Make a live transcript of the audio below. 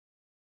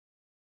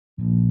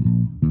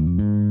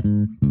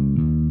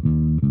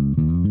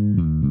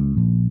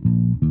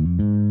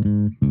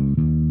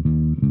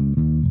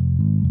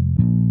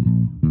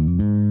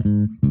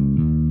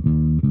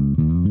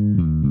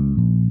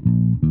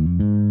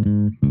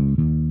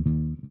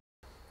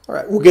All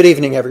right. Well, good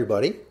evening,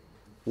 everybody.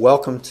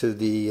 Welcome to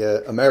the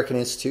American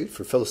Institute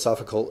for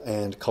Philosophical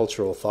and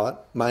Cultural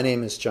Thought. My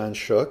name is John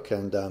Shook,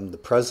 and I'm the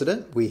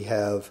president. We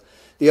have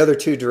the other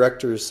two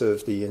directors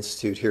of the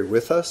Institute here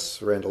with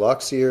us, Randall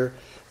Auxier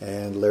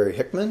and Larry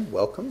Hickman.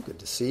 Welcome. Good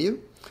to see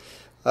you.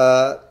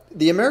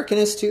 The American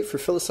Institute for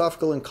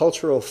Philosophical and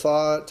Cultural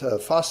Thought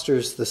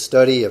fosters the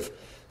study of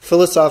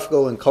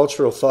philosophical and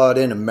cultural thought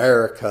in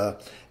America,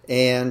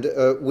 and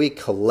we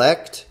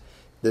collect.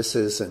 This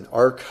is an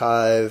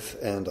archive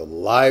and a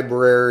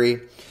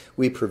library.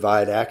 We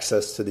provide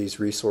access to these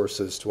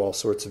resources to all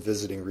sorts of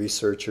visiting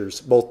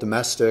researchers, both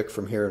domestic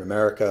from here in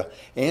America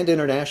and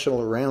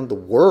international around the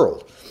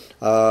world.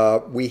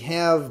 We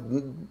have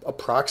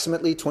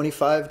approximately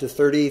 25 to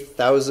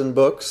 30,000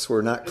 books,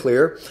 we're not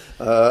clear,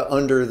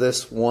 under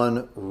this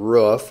one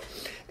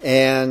roof,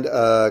 and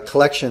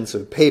collections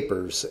of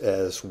papers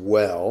as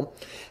well.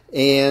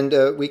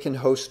 And we can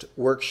host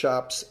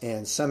workshops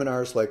and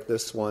seminars like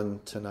this one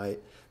tonight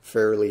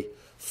fairly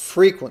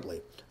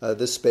frequently.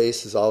 This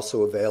space is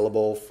also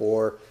available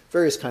for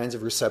various kinds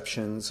of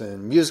receptions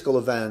and musical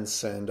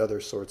events and other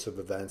sorts of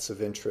events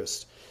of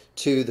interest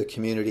to the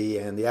community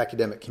and the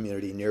academic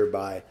community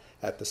nearby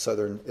at the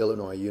Southern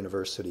Illinois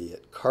University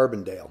at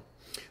Carbondale.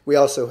 We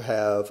also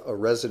have a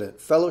resident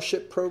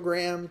fellowship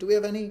program. Do we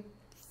have any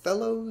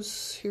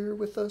fellows here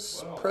with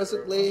us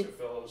presently? There are a bunch of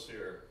fellows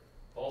here.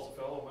 Paul's a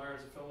fellow,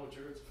 Myron's a fellow,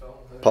 Jared's a fellow.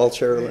 Paul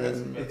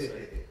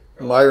Cherlin.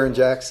 Myron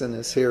Jackson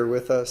is here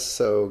with us,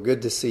 so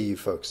good to see you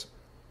folks.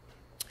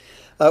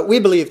 We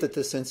believe that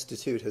this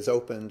institute has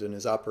opened and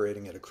is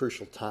operating at a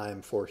crucial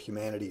time for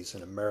humanities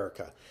in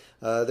America.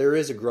 There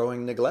is a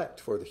growing neglect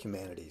for the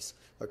humanities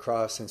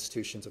across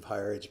institutions of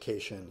higher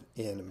education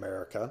in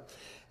America,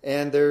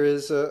 and there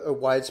is a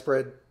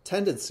widespread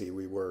tendency,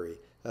 we worry,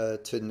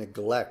 to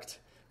neglect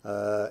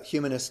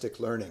humanistic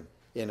learning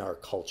in our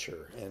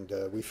culture, and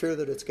we fear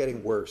that it's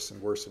getting worse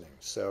and worsening.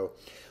 So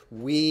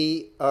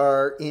we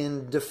are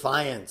in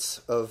defiance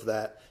of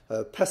that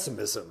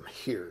pessimism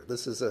here.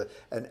 This is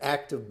an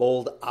act of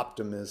bold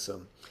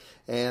optimism.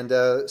 And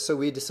so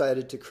we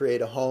decided to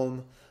create a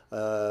home,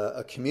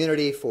 a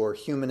community for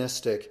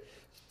humanistic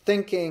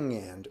thinking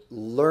and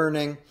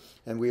learning,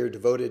 and we are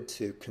devoted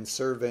to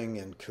conserving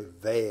and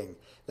conveying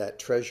that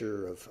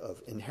treasure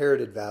of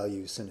inherited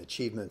values and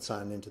achievements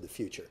on into the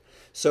future.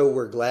 So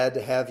we're glad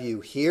to have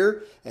you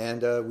here,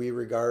 and we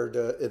regard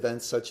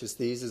events such as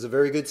these as a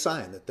very good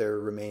sign that there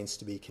remains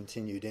to be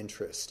continued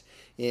interest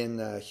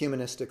in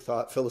humanistic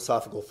thought,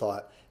 philosophical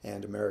thought,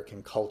 and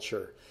American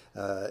culture.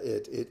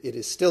 It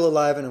is still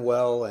alive and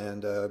well,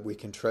 and we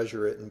can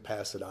treasure it and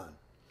pass it on.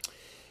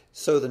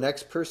 So the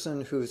next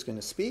person who is going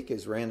to speak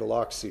is Randall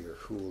Auxier,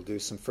 who will do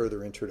some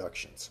further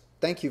introductions.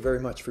 Thank you very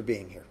much for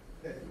being here.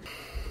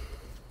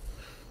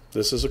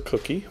 This is a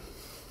cookie.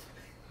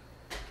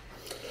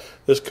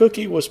 This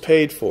cookie was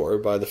paid for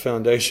by the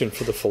Foundation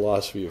for the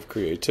Philosophy of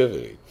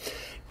Creativity.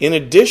 In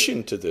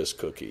addition to this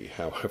cookie,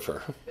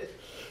 however,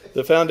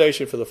 the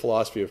Foundation for the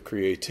Philosophy of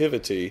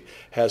Creativity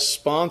has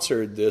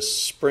sponsored this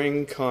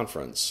spring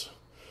conference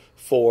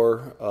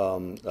for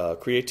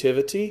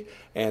creativity,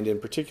 and in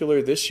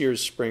particular this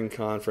year's spring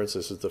conference.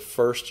 This is the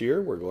first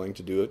year. We're going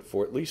to do it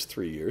for at least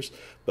 3 years,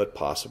 but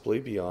possibly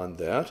beyond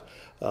that,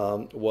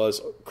 was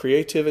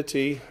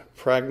creativity,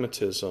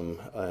 pragmatism,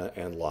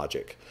 and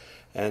logic.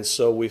 And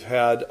so we've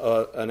had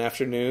an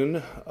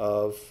afternoon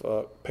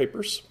of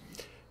papers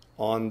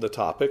on the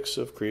topics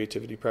of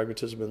creativity,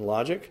 pragmatism, and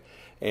logic.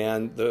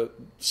 And the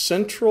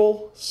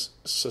Central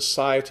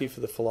Society for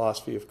the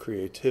Philosophy of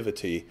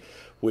Creativity,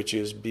 which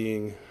is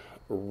being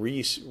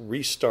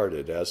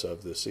restarted as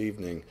of this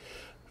evening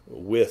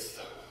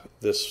with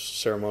this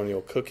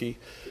ceremonial cookie,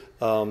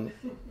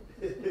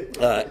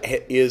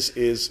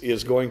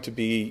 is going to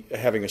be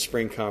having a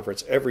spring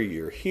conference every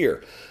year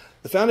here.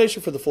 The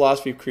Foundation for the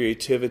Philosophy of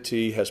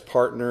Creativity has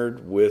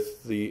partnered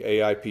with the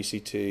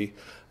AIPCT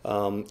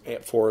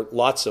for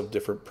lots of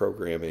different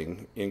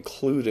programming,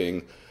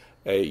 including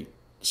a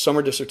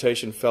summer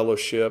dissertation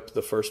fellowship.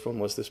 The first one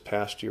was this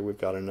past year. We've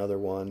got another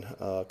one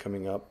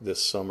coming up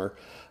this summer,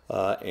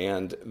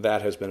 and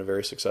that has been a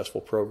very successful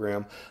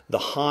program. The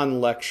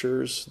Hahn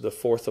Lectures, the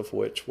fourth of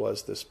which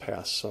was this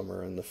past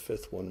summer, and the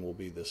fifth one will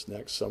be this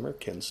next summer.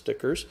 Ken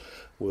Stickers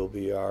will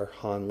be our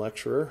Hahn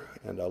lecturer,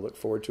 and I look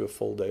forward to a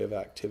full day of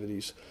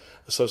activities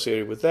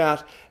associated with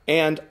that.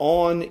 And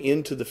on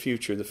into the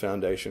future, the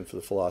Foundation for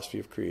the Philosophy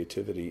of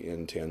Creativity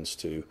intends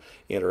to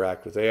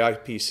interact with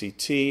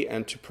AIPCT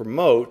and to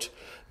promote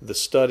the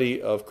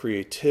study of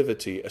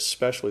creativity,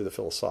 especially the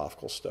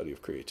philosophical study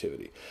of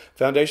creativity.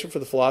 Foundation for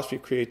the Philosophy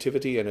of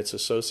Creativity and its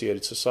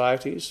associated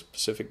societies,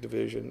 Pacific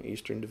Division,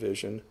 Eastern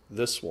Division,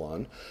 this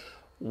one,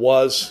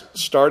 was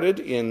started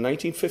in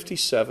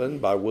 1957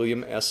 by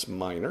William S.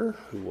 Minor,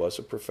 who was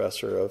a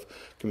professor of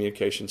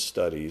communication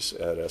studies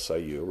at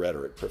SIU, a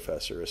rhetoric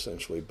professor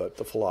essentially, but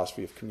the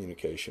philosophy of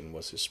communication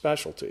was his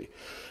specialty.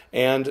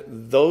 And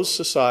those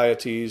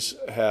societies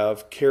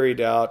have carried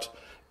out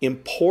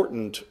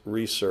important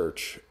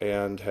research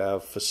and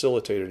have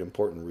facilitated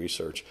important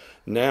research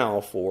now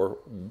for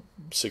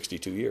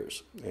 62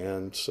 years.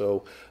 And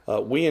so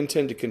we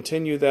intend to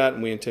continue that,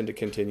 and we intend to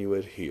continue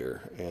it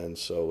here. And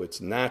so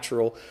it's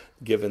natural,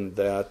 given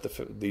that the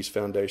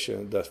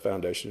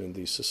foundation and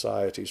these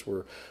societies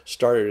were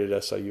started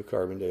at SIU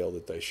Carbondale,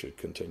 that they should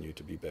continue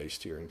to be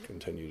based here and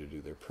continue to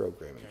do their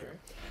programming here.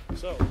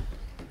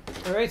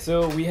 All right,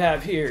 so we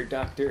have here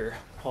Dr.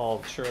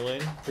 Paul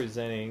Cherlin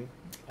presenting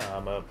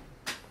a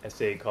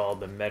essay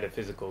called The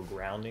Metaphysical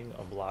Grounding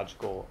of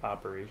Logical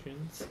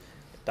Operations.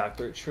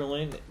 Dr.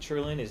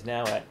 Cherlin is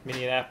now at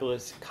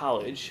Minneapolis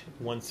College,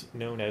 once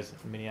known as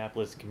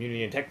Minneapolis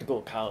Community and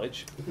Technical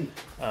College.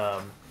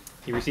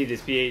 He received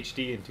his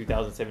PhD in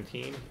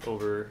 2017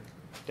 over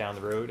down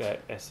the road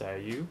at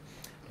SIU.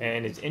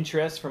 And his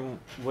interests, from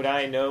what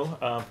I know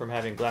from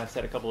having glanced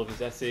at a couple of his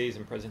essays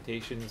and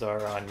presentations,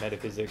 are on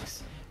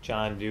metaphysics,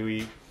 John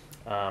Dewey,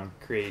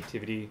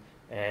 creativity,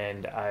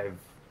 and I've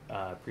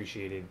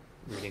appreciated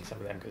reading some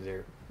of them because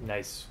they're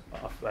nice,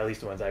 at least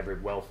the ones I've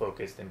read,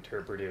 well-focused,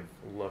 interpretive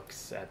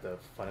looks at the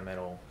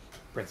fundamental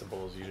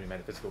principles, usually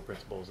metaphysical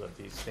principles of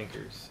these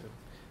thinkers.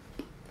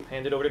 So,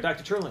 hand it over to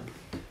Dr. Cherlin.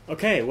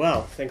 Okay,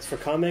 well, thanks for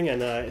coming,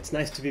 and it's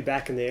nice to be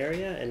back in the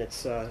area, and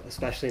it's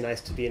especially nice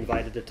to be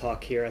invited to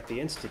talk here at the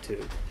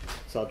Institute.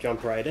 So I'll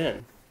jump right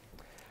in.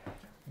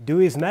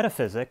 Dewey's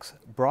metaphysics,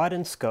 broad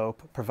in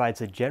scope,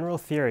 provides a general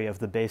theory of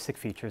the basic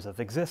features of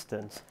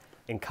existence.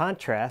 In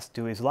contrast,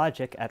 Dewey's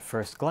logic, at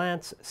first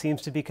glance,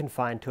 seems to be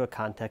confined to a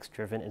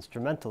context-driven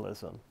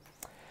instrumentalism.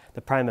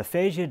 The prima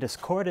facie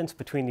discordance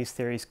between these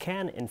theories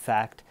can, in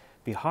fact,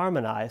 be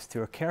harmonized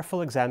through a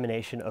careful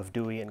examination of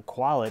Deweyan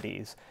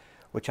qualities,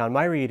 which on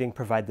my reading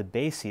provide the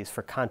bases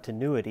for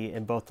continuity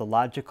in both the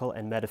logical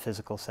and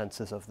metaphysical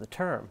senses of the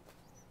term.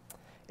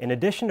 In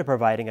addition to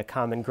providing a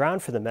common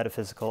ground for the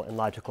metaphysical and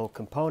logical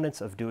components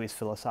of Dewey's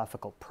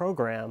philosophical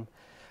program,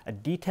 a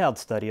detailed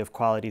study of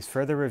qualities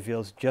further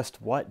reveals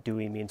just what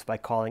Dewey means by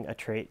calling a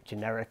trait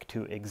generic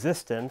to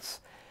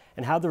existence,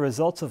 and how the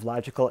results of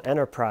logical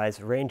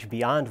enterprise range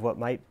beyond what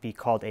might be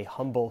called a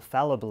humble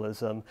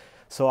fallibilism,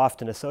 so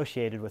often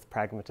associated with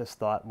pragmatist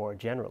thought more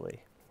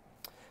generally.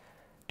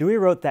 Dewey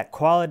wrote that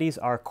qualities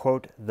are,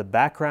 quote, the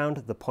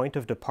background, the point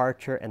of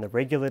departure, and the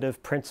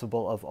regulative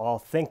principle of all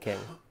thinking.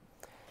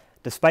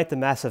 Despite the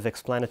massive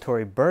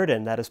explanatory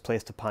burden that is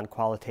placed upon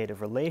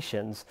qualitative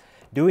relations,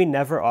 Dewey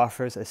never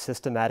offers a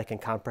systematic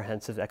and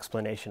comprehensive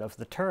explanation of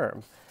the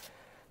term.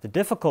 The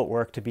difficult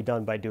work to be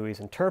done by Dewey's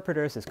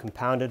interpreters is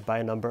compounded by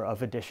a number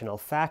of additional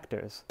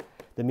factors.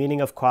 The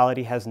meaning of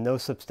quality has no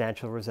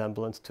substantial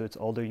resemblance to its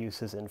older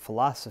uses in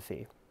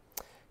philosophy.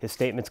 His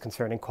statements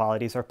concerning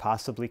qualities are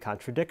possibly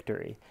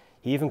contradictory.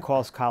 He even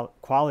calls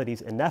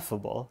qualities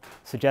ineffable,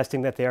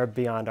 suggesting that they are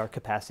beyond our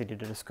capacity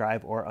to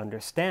describe or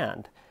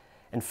understand.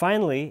 And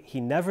finally, he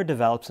never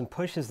develops and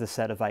pushes the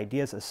set of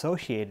ideas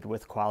associated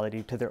with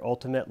quality to their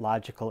ultimate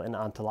logical and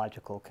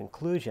ontological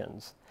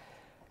conclusions.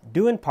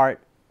 Due in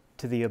part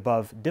to the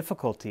above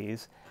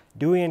difficulties,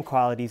 Deweyan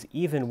qualities,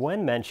 even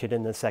when mentioned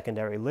in the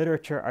secondary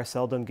literature, are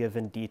seldom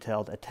given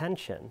detailed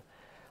attention.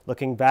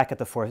 Looking back at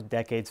the 4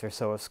 decades or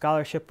so of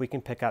scholarship, we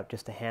can pick out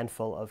just a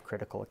handful of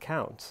critical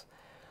accounts.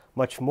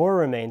 Much more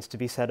remains to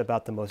be said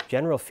about the most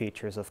general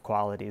features of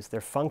qualities,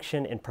 their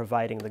function in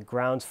providing the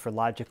grounds for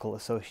logical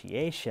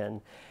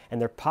association,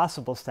 and their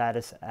possible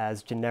status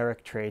as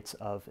generic traits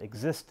of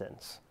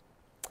existence.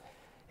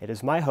 It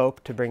is my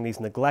hope to bring these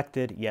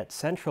neglected yet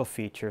central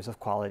features of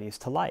qualities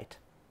to light.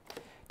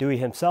 Dewey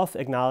himself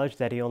acknowledged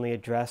that he only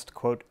addressed,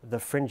 quote, the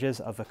fringes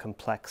of a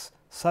complex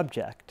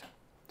subject.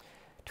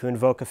 To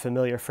invoke a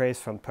familiar phrase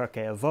from Perche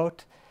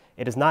Avot,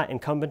 it is not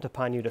incumbent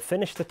upon you to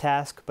finish the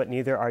task, but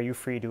neither are you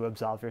free to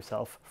absolve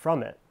yourself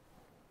from it.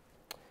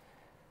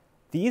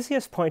 The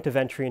easiest point of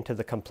entry into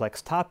the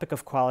complex topic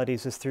of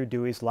qualities is through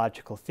Dewey's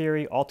logical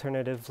theory,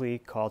 alternatively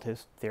called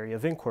his theory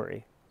of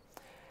inquiry.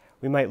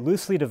 We might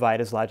loosely divide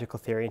his logical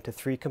theory into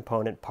 3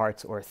 component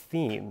parts or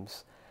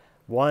themes.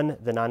 1,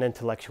 the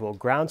non-intellectual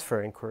grounds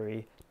for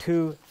inquiry,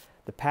 2,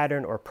 the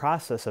pattern or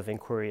process of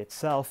inquiry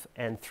itself,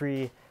 and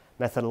 3,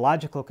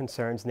 methodological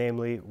concerns,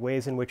 namely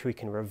ways in which we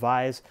can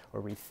revise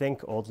or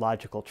rethink old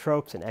logical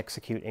tropes and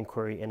execute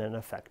inquiry in an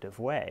effective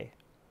way.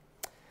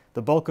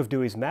 The bulk of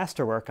Dewey's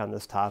masterwork on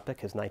this topic,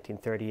 his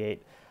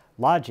 1938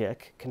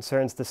 Logic,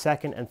 concerns the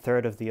second and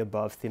third of the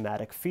above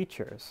thematic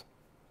features.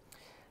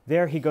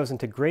 There he goes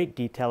into great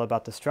detail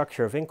about the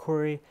structure of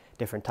inquiry,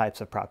 different types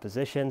of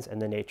propositions,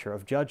 and the nature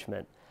of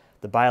judgment.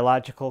 The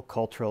biological,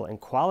 cultural, and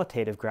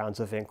qualitative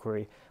grounds of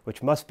inquiry,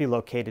 which must be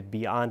located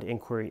beyond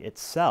inquiry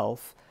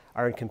itself,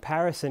 are in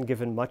comparison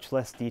given much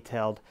less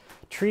detailed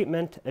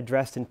treatment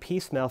addressed in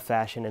piecemeal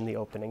fashion in the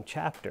opening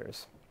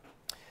chapters.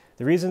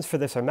 The reasons for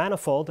this are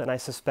manifold, and I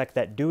suspect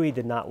that Dewey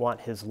did not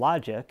want his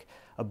Logic,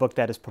 a book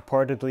that is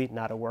purportedly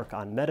not a work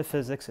on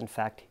metaphysics. In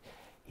fact,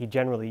 he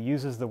generally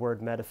uses the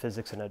word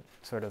metaphysics in a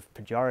sort of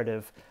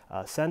pejorative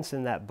sense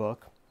in that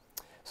book.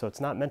 So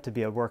it's not meant to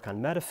be a work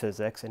on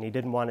metaphysics, and he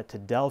didn't want it to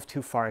delve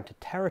too far into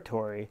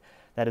territory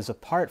that is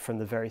apart from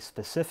the very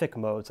specific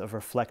modes of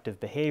reflective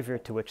behavior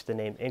to which the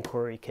name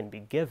inquiry can be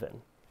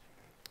given.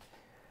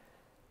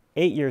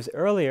 8 years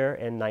earlier,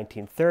 in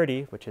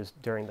 1930, which is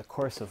during the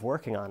course of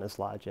working on his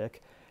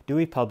logic,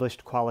 Dewey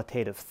published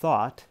Qualitative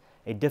Thought,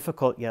 a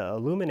difficult yet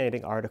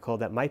illuminating article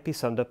that might be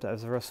summed up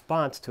as a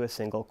response to a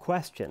single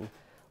question: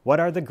 what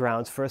are the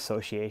grounds for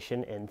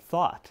association in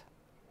thought?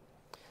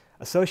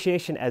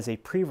 Association as a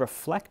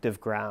pre-reflective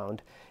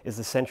ground is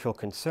the central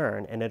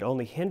concern, and it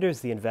only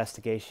hinders the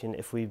investigation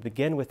if we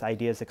begin with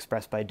ideas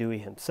expressed by Dewey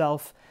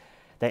himself,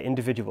 that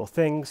individual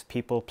things,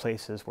 people,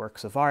 places,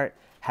 works of art,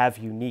 have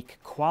unique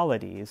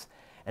qualities,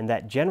 and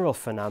that general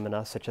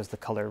phenomena such as the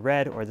color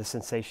red or the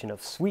sensation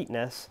of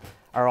sweetness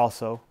are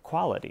also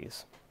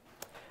qualities.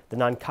 The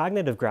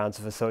non-cognitive grounds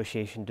of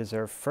association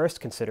deserve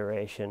first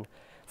consideration,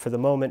 for the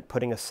moment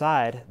putting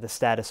aside the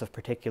status of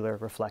particular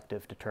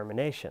reflective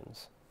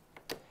determinations.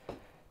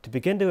 To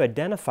begin to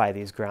identify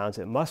these grounds,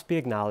 it must be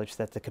acknowledged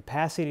that the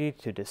capacity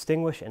to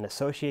distinguish and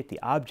associate the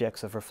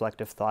objects of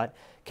reflective thought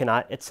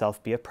cannot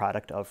itself be a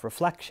product of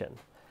reflection.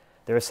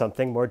 There is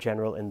something more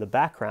general in the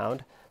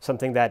background,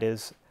 something that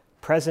is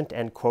present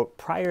and, quote,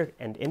 prior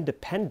and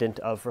independent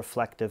of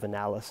reflective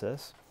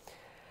analysis,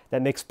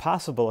 that makes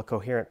possible a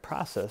coherent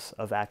process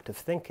of active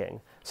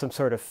thinking, some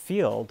sort of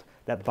field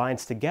that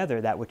binds together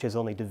that which is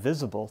only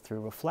divisible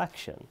through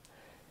reflection.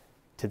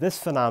 To this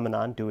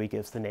phenomenon, Dewey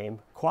gives the name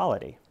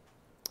quality.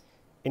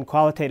 In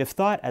Qualitative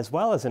Thought, as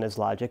well as in his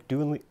logic,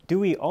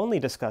 Dewey only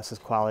discusses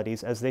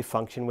qualities as they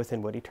function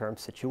within what he terms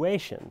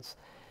situations.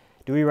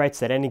 Dewey writes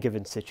that any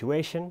given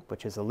situation,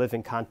 which is a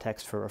living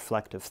context for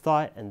reflective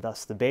thought and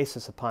thus the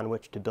basis upon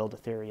which to build a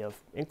theory of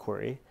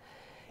inquiry,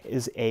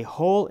 is a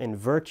whole in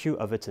virtue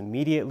of its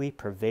immediately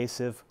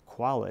pervasive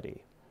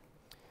quality.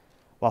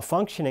 While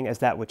functioning as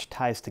that which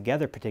ties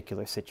together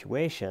particular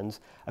situations,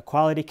 a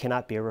quality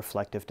cannot be a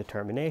reflective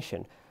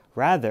determination.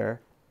 Rather,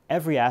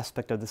 every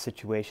aspect of the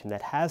situation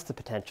that has the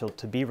potential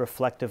to be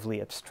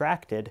reflectively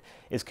abstracted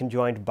is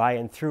conjoined by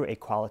and through a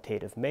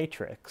qualitative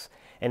matrix,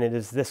 and it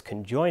is this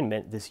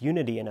conjoinment, this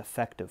unity in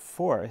effective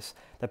force,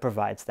 that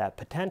provides that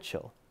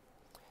potential.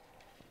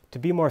 To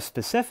be more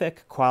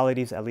specific,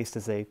 qualities, at least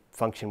as they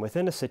function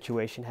within a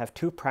situation, have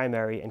two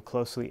primary and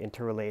closely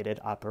interrelated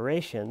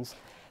operations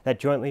that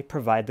jointly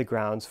provide the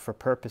grounds for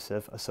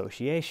purposive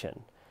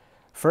association.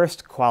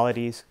 First,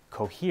 qualities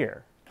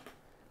cohere,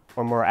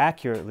 or more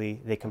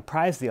accurately, they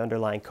comprise the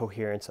underlying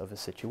coherence of a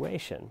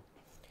situation.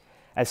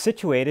 As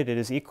situated, it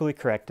is equally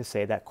correct to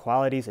say that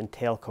qualities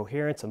entail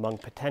coherence among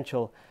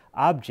potential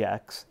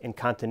objects in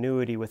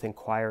continuity with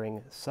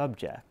inquiring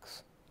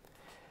subjects.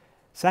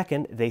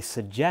 Second, they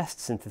suggest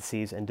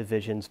syntheses and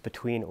divisions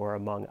between or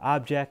among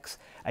objects,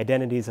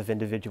 identities of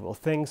individual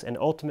things, and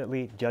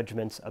ultimately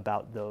judgments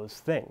about those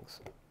things.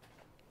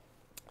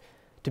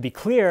 To be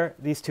clear,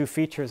 these two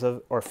features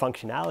of, or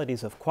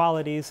functionalities of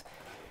qualities,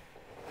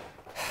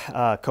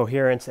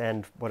 coherence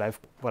and what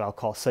I'll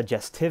call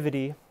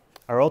suggestivity,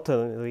 are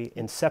ultimately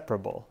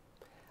inseparable.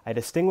 I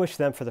distinguish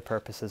them for the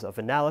purposes of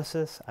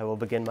analysis. I will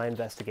begin my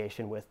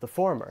investigation with the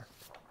former.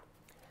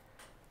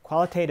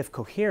 Qualitative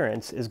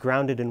coherence is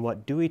grounded in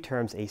what Dewey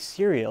terms a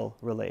serial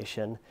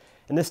relation,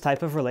 and this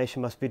type of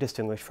relation must be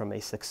distinguished from a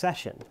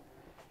succession.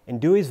 In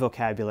Dewey's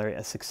vocabulary,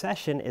 a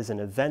succession is an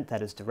event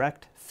that is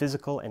direct,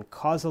 physical, and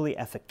causally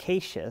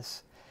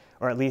efficacious,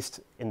 or at least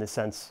in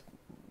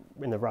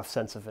the rough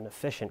sense of an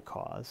efficient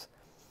cause.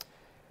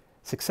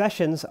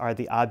 Successions are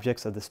the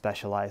objects of the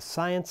specialized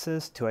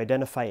sciences. To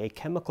identify a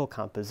chemical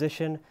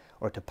composition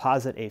or to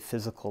posit a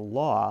physical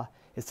law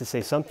is to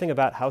say something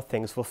about how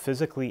things will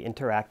physically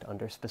interact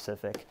under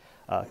specific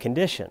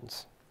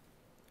conditions.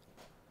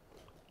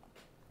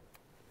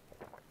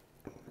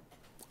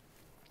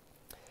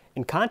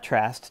 In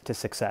contrast to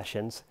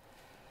successions,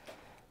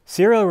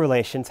 serial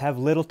relations have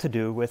little to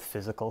do with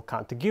physical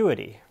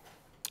contiguity.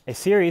 A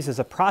series is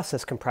a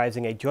process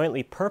comprising a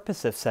jointly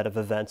purposive set of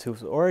events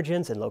whose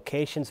origins and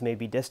locations may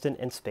be distant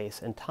in space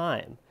and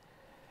time.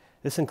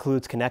 This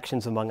includes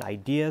connections among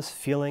ideas,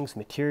 feelings,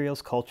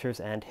 materials, cultures,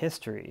 and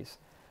histories.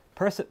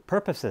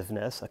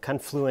 Purposiveness, a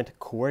confluent,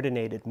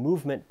 coordinated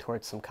movement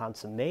towards some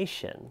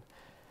consummation,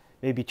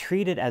 may be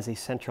treated as a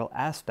central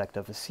aspect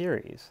of a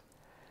series.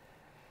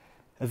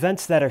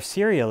 Events that are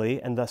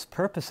serially and thus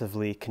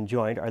purposively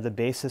conjoined are the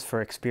basis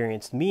for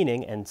experienced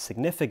meaning and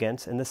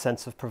significance in the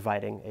sense of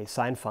providing a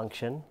sign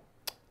function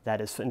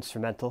that is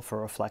instrumental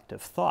for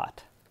reflective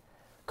thought.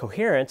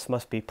 Coherence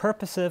must be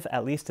purposive,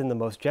 at least in the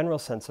most general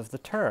sense of the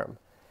term.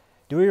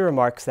 Dewey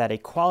remarks that a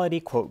quality,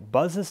 quote,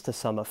 buzzes to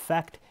some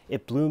effect,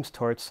 it blooms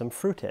towards some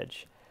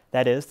fruitage.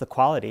 That is, the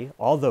quality,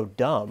 although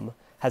dumb,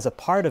 has a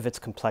part of its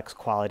complex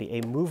quality,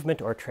 a movement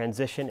or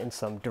transition in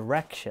some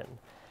direction.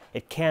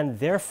 It can,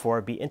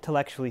 therefore, be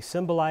intellectually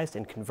symbolized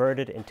and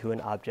converted into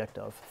an object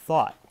of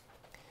thought.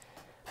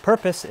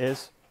 Purpose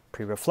is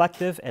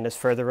pre-reflective and is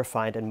further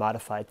refined and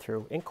modified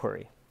through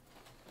inquiry.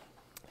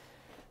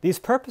 These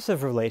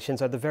purposive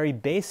relations are the very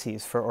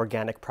bases for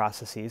organic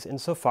processes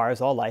insofar as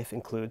all life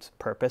includes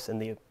purpose in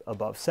the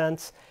above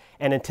sense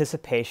and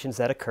anticipations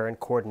that occur in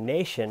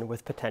coordination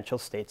with potential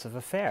states of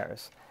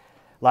affairs.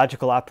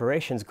 Logical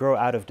operations grow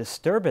out of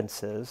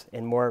disturbances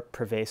in more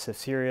pervasive,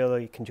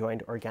 serially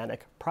conjoined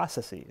organic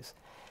processes.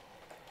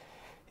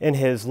 In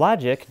his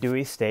logic,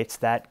 Dewey states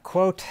that,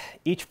 quote,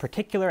 each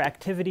particular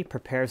activity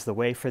prepares the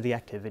way for the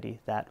activity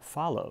that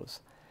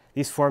follows.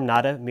 These form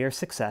not a mere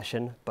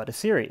succession, but a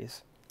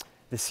series.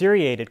 The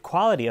seriated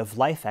quality of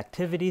life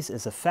activities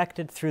is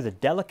affected through the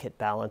delicate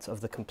balance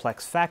of the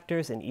complex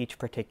factors in each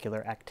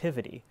particular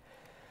activity.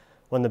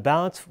 When the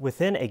balance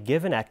within a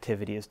given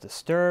activity is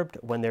disturbed,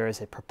 when there is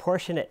a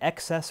proportionate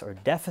excess or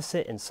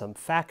deficit in some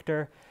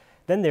factor,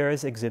 then there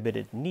is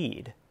exhibited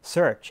need,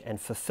 search, and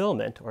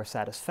fulfillment or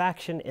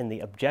satisfaction in the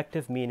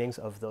objective meanings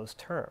of those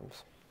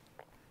terms.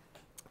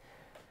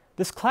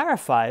 This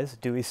clarifies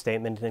Dewey's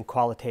statement in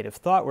Qualitative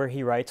Thought, where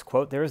he writes,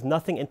 quote, there is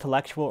nothing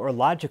intellectual or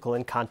logical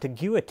in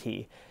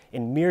contiguity,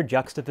 in mere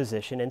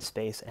juxtaposition in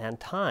space and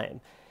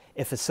time.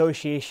 If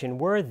association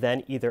were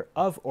then either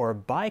of or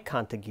by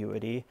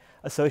contiguity,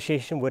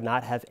 association would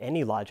not have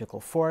any logical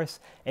force,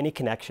 any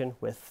connection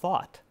with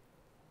thought.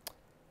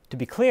 To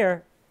be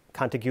clear,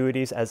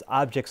 contiguities as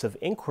objects of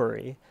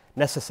inquiry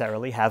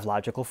necessarily have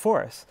logical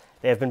force.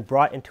 They have been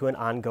brought into an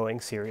ongoing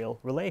serial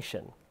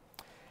relation.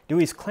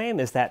 Dewey's claim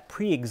is that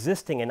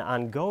pre-existing and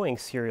ongoing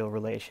serial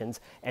relations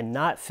and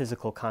not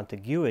physical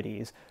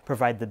contiguities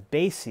provide the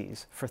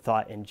bases for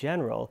thought in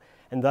general,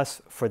 and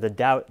thus for the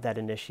doubt that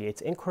initiates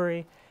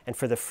inquiry and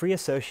for the free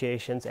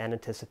associations and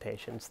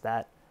anticipations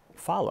that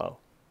follow.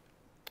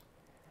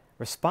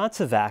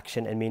 Responsive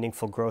action and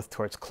meaningful growth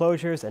towards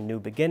closures and new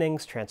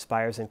beginnings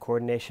transpires in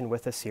coordination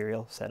with a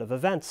serial set of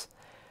events.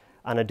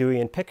 On a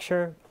Deweyan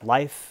picture,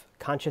 life,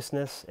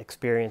 consciousness,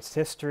 experienced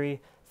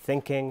history,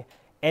 thinking,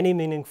 any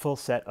meaningful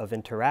set of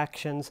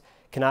interactions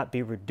cannot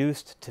be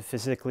reduced to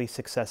physically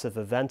successive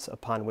events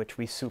upon which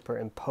we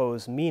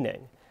superimpose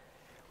meaning.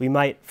 We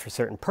might, for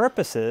certain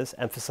purposes,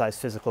 emphasize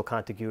physical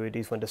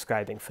contiguities when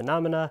describing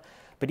phenomena,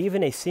 but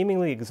even a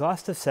seemingly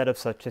exhaustive set of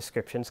such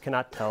descriptions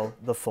cannot tell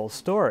the full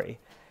story.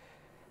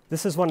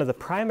 This is one of the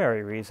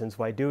primary reasons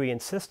why Dewey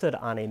insisted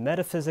on a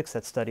metaphysics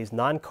that studies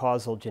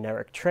non-causal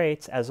generic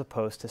traits as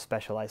opposed to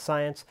specialized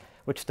science,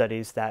 which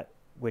studies that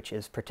which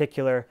is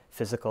particular,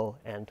 physical,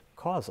 and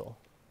causal.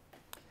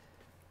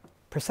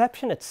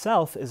 Perception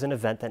itself is an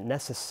event that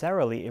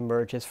necessarily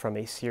emerges from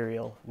a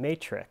serial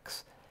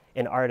matrix.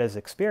 In Art as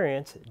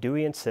Experience,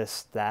 Dewey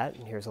insists that,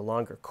 and here's a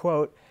longer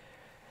quote,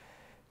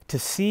 to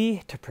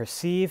see, to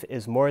perceive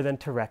is more than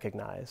to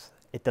recognize.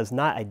 It does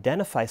not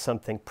identify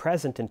something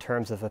present in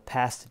terms of a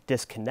past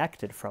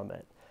disconnected from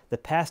it. The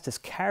past is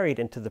carried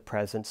into the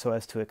present so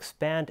as to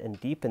expand and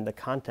deepen the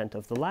content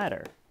of the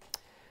latter.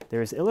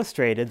 There is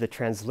illustrated the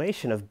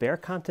translation of bare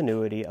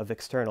continuity of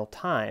external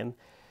time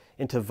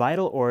into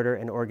vital order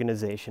and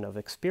organization of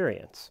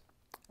experience.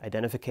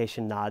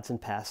 Identification nods and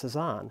passes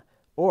on,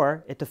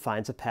 or it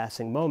defines a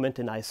passing moment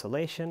in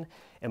isolation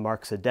and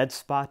marks a dead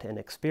spot in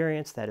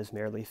experience that is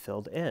merely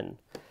filled in.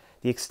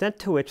 The extent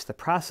to which the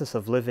process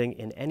of living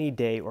in any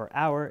day or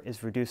hour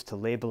is reduced to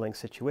labeling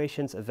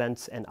situations,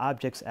 events, and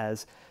objects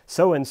as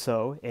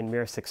so-and-so in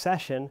mere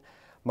succession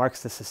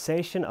marks the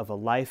cessation of a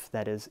life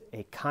that is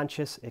a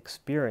conscious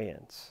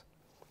experience.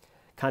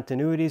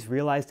 Continuities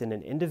realized in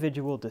an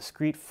individual,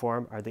 discrete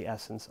form are the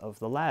essence of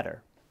the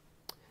latter.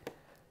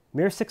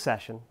 Mere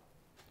succession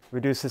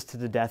reduces to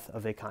the death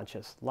of a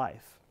conscious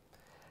life.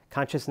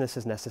 Consciousness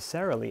is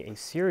necessarily a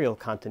serial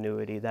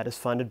continuity that is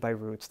funded by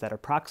roots that are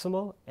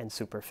proximal and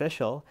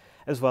superficial,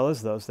 as well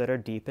as those that are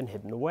deep and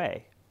hidden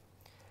away.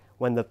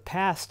 When the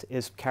past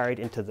is carried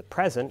into the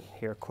present,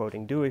 here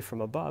quoting Dewey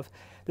from above,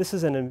 this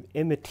is an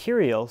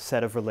immaterial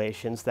set of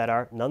relations that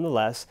are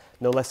nonetheless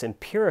no less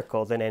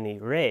empirical than any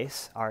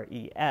res,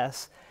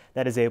 R-E-S,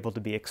 that is able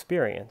to be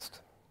experienced.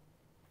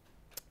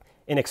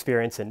 In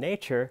Experience in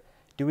Nature,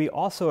 Dewey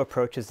also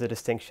approaches the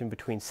distinction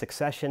between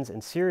successions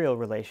and serial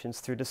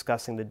relations through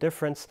discussing the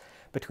difference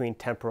between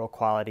temporal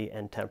quality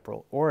and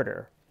temporal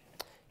order.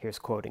 Here's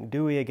quoting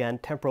Dewey again,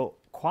 temporal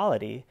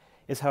quality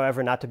is,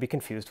 however, not to be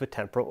confused with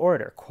temporal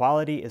order.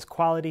 Quality is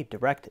quality,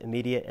 direct,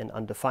 immediate, and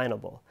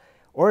undefinable.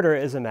 Order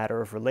is a matter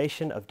of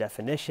relation, of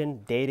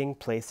definition, dating,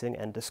 placing,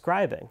 and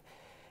describing.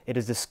 It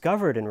is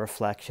discovered in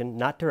reflection,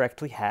 not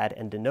directly had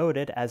and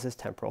denoted, as is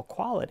temporal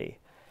quality.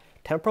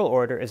 Temporal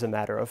order is a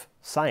matter of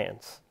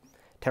science.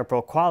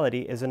 Temporal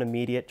quality is an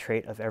immediate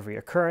trait of every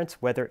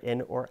occurrence, whether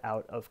in or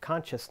out of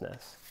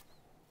consciousness.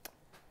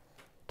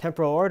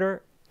 Temporal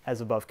order,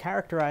 as above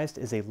characterized,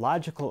 is a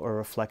logical or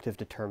reflective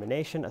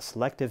determination, a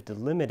selective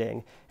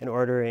delimiting and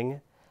ordering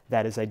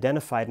that is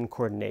identified in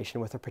coordination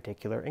with a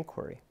particular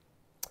inquiry.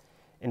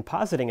 In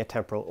positing a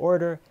temporal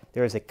order,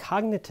 there is a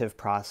cognitive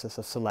process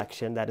of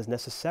selection that is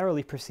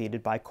necessarily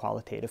preceded by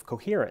qualitative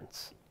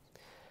coherence.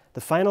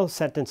 The final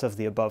sentence of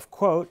the above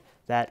quote,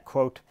 that,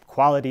 quote,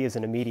 quality is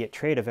an immediate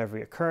trait of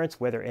every occurrence,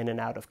 whether in and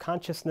out of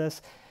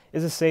consciousness,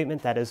 is a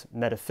statement that is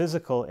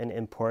metaphysical in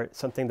import,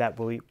 something that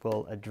we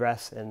will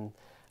address in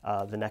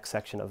the next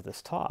section of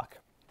this talk.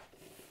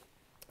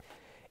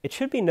 It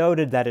should be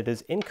noted that it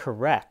is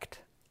incorrect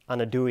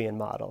on a Deweyan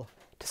model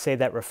to say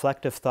that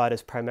reflective thought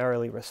is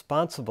primarily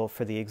responsible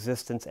for the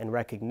existence and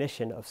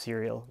recognition of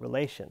serial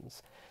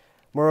relations.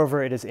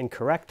 Moreover, it is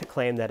incorrect to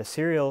claim that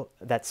serial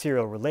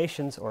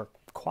relations or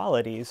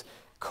qualities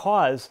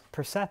cause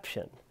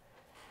perception.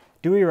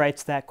 Dewey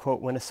writes that,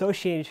 quote, when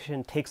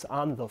association takes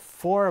on the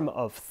form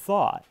of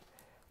thought,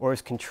 or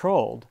is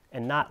controlled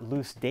and not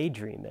loose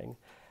daydreaming,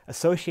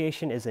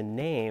 association is a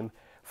name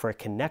for a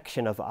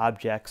connection of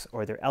objects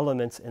or their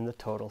elements in the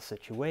total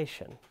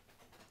situation.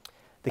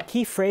 The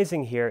key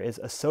phrasing here is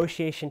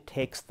association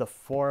takes the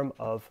form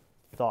of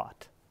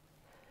thought.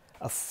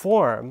 A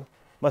form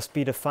must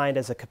be defined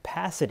as a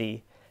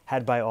capacity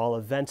had by all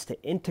events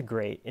to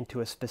integrate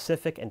into a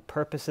specific and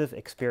purposive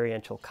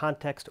experiential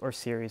context or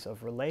series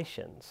of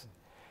relations.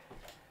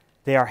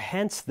 They are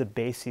hence the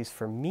bases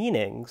for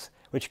meanings,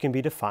 which can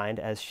be defined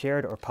as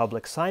shared or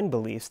public sign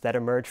beliefs that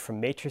emerge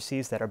from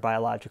matrices that are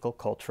biological,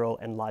 cultural,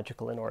 and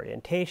logical in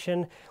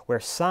orientation, where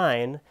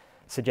sign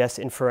suggests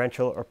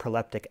inferential or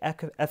proleptic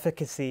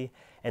efficacy,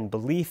 and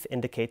belief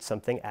indicates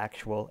something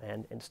actual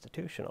and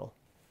institutional.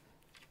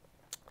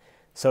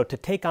 So to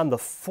take on the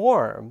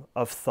form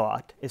of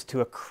thought is to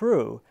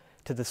accrue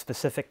to the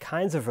specific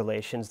kinds of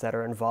relations that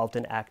are involved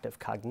in active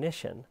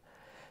cognition.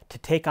 To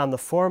take on the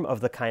form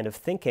of the kind of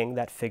thinking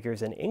that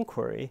figures in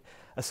inquiry,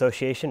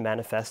 association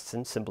manifests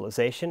in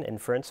symbolization,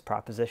 inference,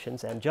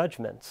 propositions, and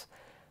judgments.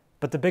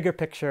 But the bigger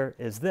picture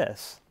is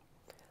this.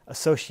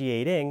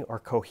 Associating or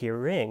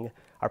cohering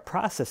are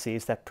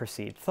processes that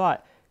precede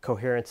thought.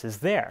 Coherence is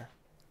there,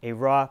 a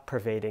raw,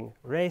 pervading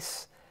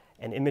race,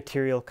 an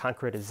immaterial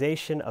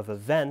concretization of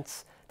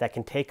events that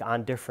can take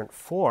on different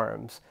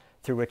forms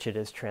through which it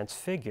is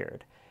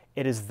transfigured.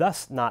 It is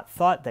thus not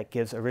thought that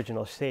gives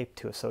original shape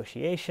to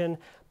association,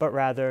 but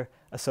rather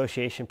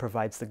association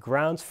provides the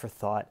grounds for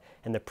thought,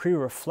 and the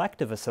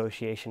pre-reflective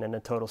association in a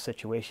total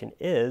situation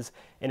is,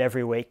 in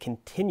every way,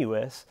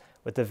 continuous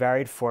with the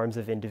varied forms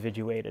of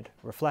individuated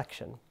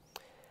reflection.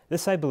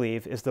 This, I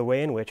believe, is the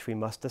way in which we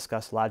must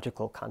discuss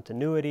logical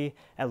continuity,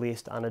 at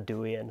least on a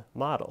Deweyan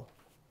model.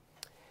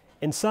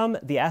 In sum,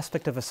 the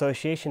aspect of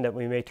association that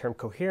we may term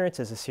coherence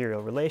is a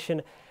serial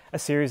relation, a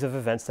series of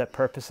events that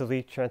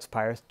purposefully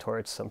transpire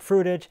towards some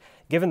fruitage.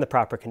 Given the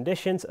proper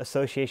conditions,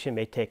 association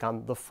may take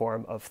on the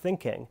form of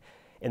thinking.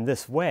 In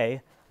this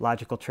way,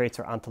 logical traits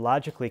are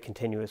ontologically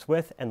continuous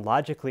with and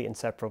logically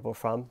inseparable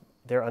from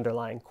their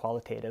underlying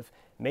qualitative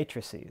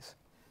matrices.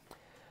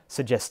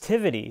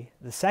 Suggestivity,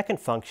 the second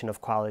function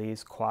of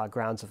qualities qua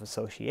grounds of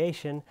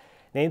association,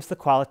 names the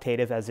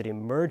qualitative as it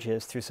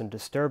emerges through some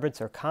disturbance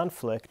or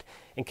conflict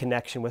in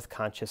connection with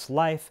conscious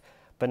life,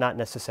 but not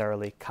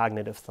necessarily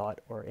cognitive thought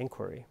or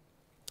inquiry.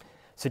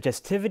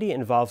 Suggestivity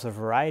involves a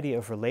variety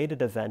of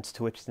related events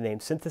to which the name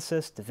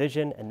synthesis,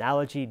 division,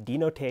 analogy,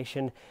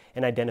 denotation,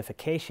 and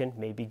identification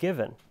may be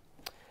given.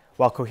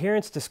 While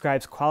coherence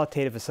describes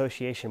qualitative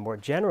association more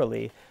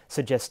generally,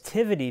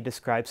 suggestivity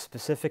describes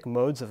specific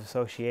modes of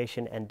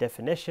association and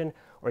definition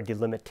or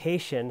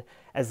delimitation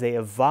as they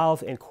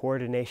evolve in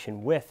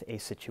coordination with a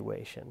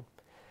situation.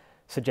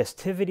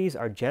 Suggestivities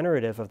are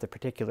generative of the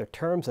particular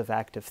terms of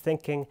active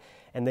thinking,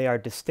 and they are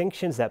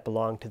distinctions that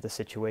belong to the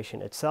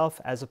situation itself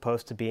as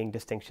opposed to being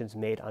distinctions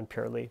made on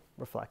purely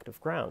reflective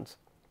grounds.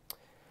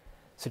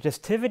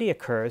 Suggestivity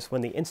occurs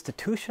when the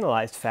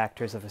institutionalized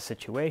factors of a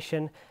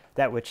situation,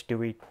 that which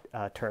Dewey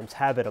terms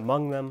habit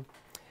among them,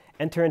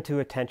 enter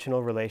into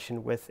attentional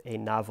relation with a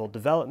novel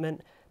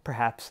development,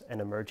 perhaps an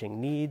emerging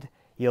need,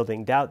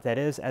 yielding doubt that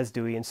is, as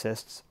Dewey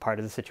insists, part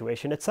of the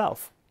situation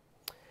itself.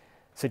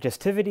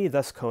 Suggestivity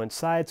thus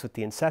coincides with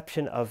the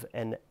inception of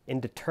an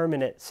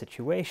indeterminate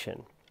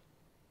situation,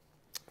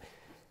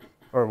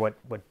 or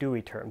what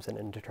Dewey terms an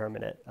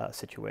indeterminate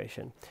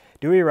situation.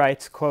 Dewey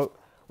writes, quote,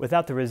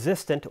 without the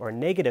resistant or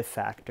negative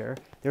factor,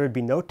 there would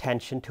be no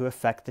tension to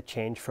effect the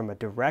change from a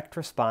direct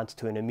response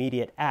to an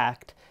immediate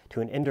act to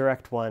an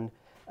indirect one,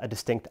 a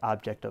distinct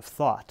object of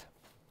thought.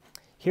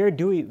 Here,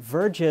 Dewey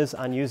verges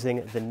on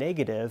using the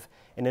negative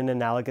in an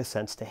analogous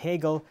sense to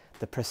Hegel,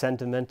 the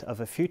presentiment of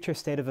a future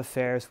state of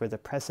affairs where the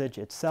presage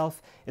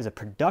itself is a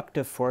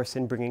productive force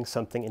in bringing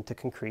something into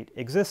concrete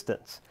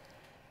existence.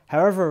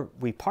 However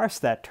we parse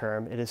that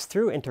term, it is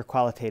through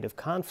interqualitative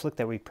conflict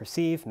that we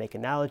perceive, make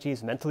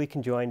analogies, mentally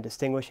conjoin,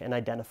 distinguish, and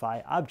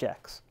identify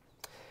objects.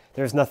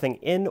 There is nothing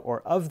in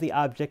or of the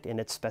object in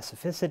its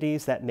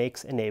specificities that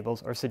makes,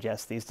 enables, or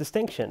suggests these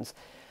distinctions.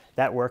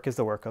 That work is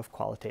the work of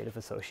qualitative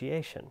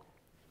association.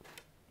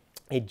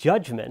 A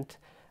judgment,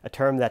 a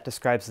term that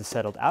describes the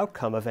settled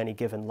outcome of any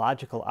given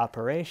logical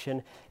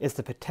operation, is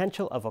the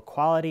potential of a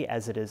quality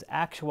as it is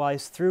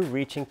actualized through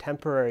reaching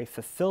temporary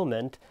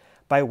fulfillment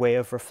by way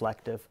of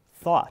reflective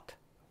thought.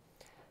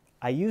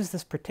 I use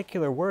this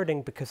particular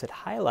wording because it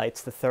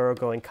highlights the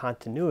thoroughgoing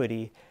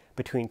continuity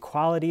between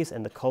qualities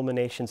and the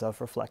culminations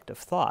of reflective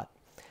thought.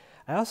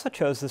 I also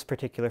chose this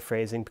particular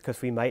phrasing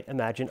because we might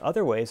imagine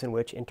other ways in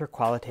which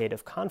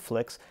interqualitative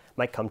conflicts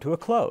might come to a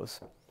close,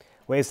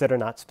 ways that are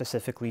not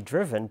specifically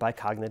driven by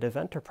cognitive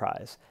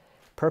enterprise.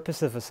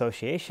 Purposive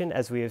association,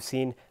 as we have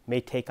seen, may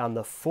take on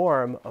the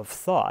form of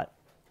thought,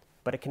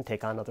 but it can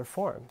take on other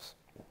forms.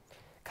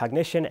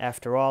 Cognition,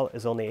 after all,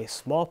 is only a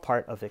small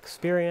part of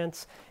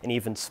experience, an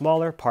even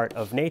smaller part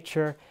of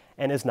nature,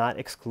 and is not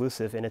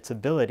exclusive in its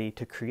ability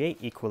to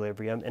create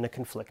equilibrium in a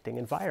conflicting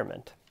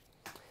environment.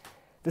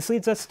 This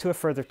leads us to a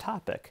further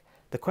topic,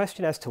 the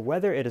question as to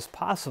whether it is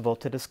possible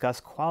to discuss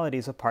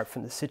qualities apart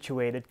from the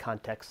situated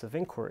context of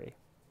inquiry.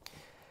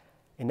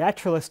 In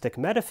naturalistic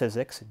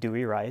metaphysics,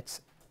 Dewey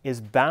writes,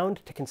 is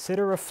bound to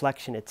consider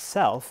reflection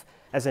itself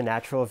as a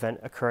natural event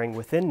occurring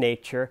within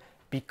nature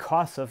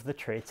because of the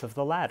traits of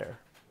the latter.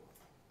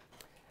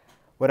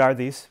 What are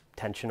these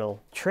tensional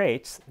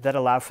traits that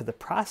allow for the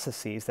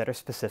processes that are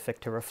specific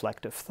to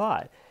reflective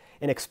thought?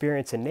 In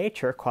experience in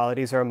nature,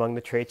 qualities are among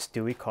the traits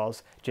Dewey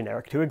calls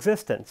generic to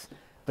existence,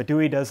 but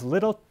Dewey does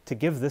little to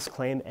give this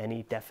claim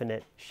any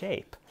definite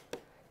shape,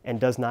 and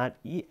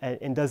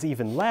does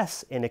even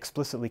less in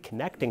explicitly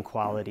connecting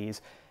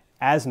qualities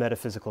as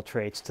metaphysical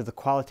traits to the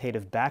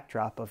qualitative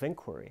backdrop of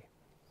inquiry.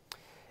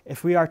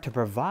 If we are to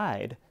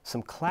provide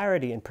some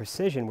clarity and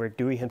precision where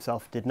Dewey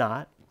himself did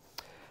not,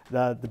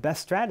 the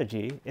best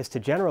strategy is to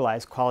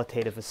generalize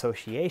qualitative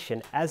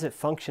association as it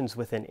functions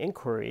within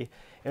inquiry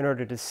in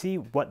order to see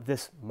what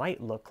this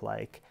might look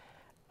like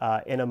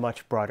in a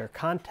much broader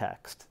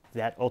context,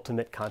 that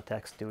ultimate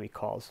context Dewey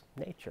calls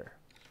nature.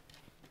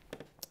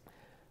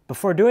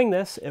 Before doing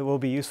this, it will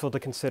be useful to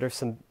consider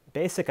some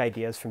basic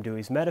ideas from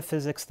Dewey's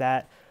metaphysics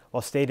that,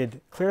 while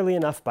stated clearly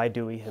enough by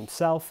Dewey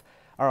himself,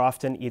 are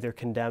often either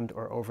condemned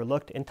or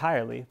overlooked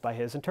entirely by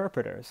his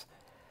interpreters.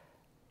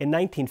 In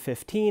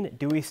 1915,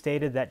 Dewey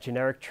stated that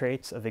generic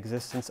traits of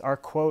existence are,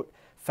 quote,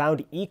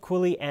 found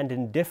equally and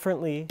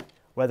indifferently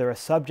whether a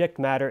subject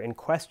matter in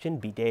question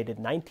be dated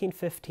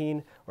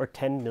 1915 or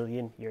 10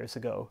 million years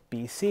ago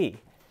BC.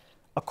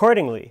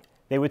 Accordingly,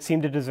 they would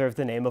seem to deserve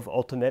the name of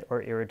ultimate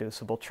or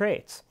irreducible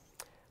traits.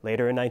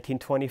 Later in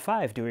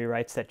 1925, Dewey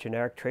writes that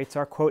generic traits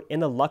are, quote,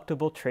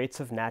 ineluctable traits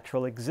of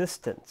natural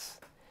existence.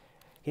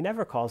 He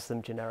never calls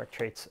them generic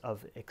traits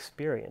of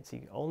experience.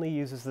 He only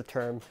uses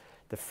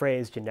the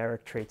phrase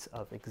generic traits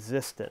of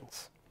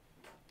existence.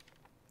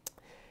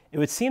 It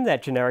would seem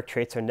that generic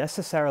traits are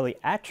necessarily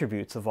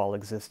attributes of all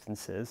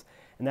existences,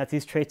 and that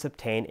these traits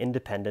obtain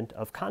independent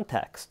of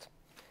context.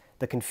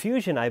 The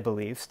confusion, I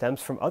believe,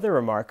 stems from other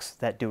remarks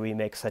that Dewey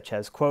makes, such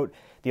as, quote,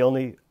 the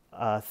only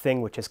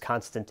thing which is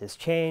constant is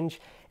change,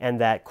 and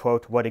that,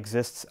 quote, what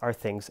exists are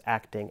things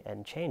acting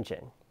and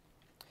changing.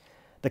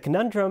 The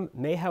conundrum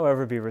may,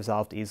 however, be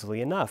resolved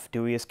easily enough.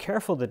 Dewey is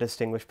careful to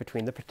distinguish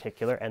between the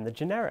particular and the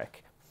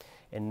generic.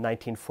 In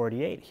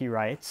 1948, he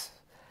writes,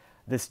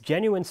 this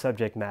genuine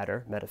subject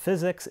matter,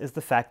 metaphysics, is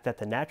the fact that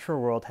the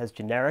natural world has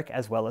generic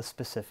as well as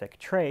specific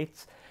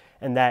traits,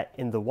 and that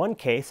in the one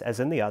case, as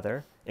in the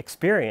other,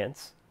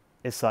 experience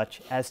is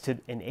such as to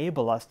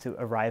enable us to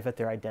arrive at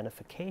their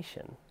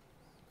identification.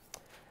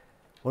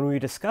 When we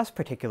discuss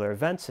particular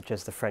events, such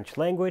as the French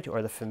language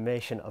or the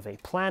formation of a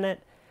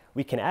planet,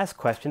 we can ask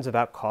questions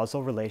about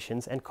causal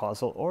relations and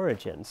causal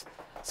origins.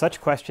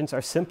 Such questions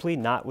are simply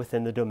not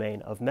within the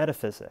domain of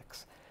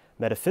metaphysics.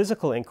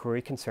 Metaphysical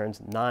inquiry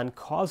concerns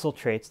non-causal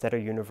traits that are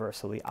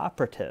universally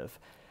operative.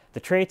 The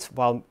traits,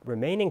 while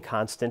remaining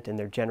constant in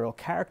their general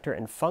character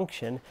and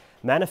function,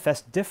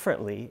 manifest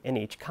differently in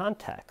each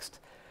context.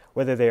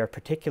 Whether they are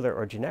particular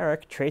or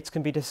generic, traits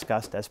can be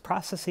discussed as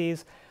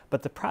processes,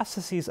 but the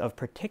processes of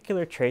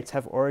particular traits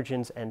have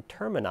origins and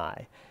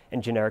termini,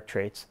 and generic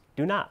traits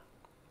do not.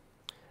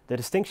 The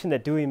distinction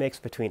that Dewey makes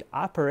between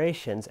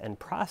operations and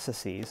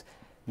processes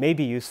may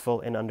be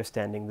useful in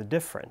understanding the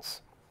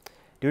difference.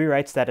 Dewey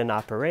writes that an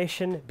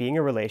operation, being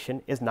a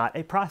relation, is not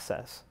a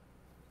process.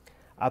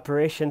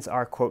 Operations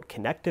are, quote,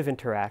 connective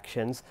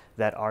interactions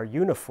that are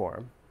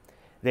uniform.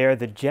 They are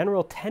the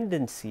general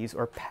tendencies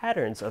or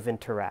patterns of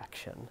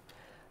interaction.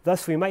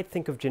 Thus, we might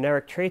think of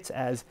generic traits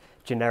as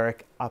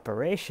generic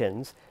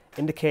operations,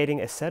 indicating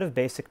a set of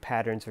basic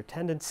patterns or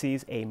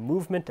tendencies, a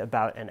movement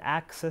about an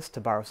axis, to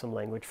borrow some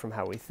language from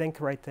how we think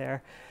right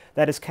there,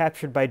 that is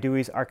captured by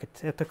Dewey's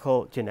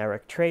archetypical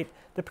generic trait,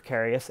 the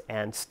precarious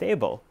and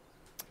stable.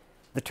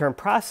 The term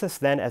process,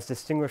 then, as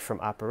distinguished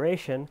from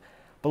operation,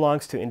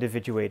 belongs to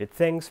individuated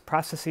things.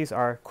 Processes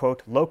are,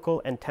 quote,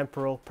 local and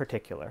temporal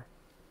particular.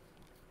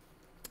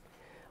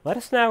 Let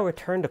us now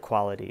return to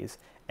qualities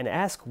and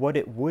ask what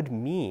it would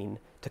mean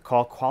to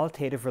call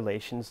qualitative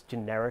relations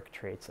generic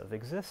traits of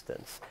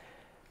existence.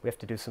 We have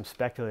to do some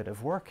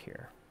speculative work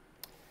here.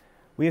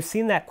 We have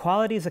seen that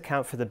qualities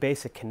account for the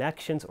basic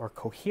connections or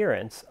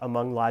coherence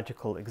among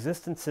logical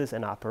existences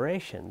and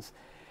operations.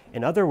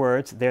 In other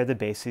words, they're the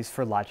bases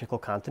for logical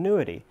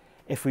continuity.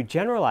 If we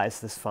generalize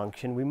this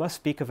function, we must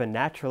speak of a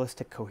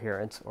naturalistic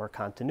coherence or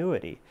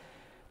continuity.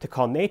 To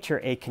call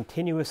nature a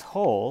continuous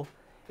whole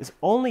is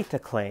only to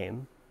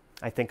claim,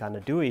 I think on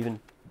a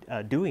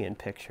Deweyan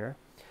picture,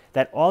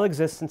 that all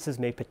existences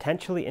may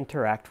potentially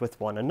interact with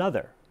one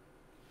another.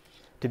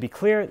 To be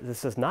clear,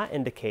 this does not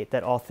indicate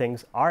that all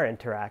things are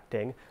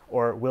interacting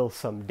or will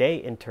someday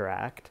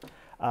interact.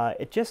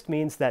 It just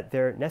means that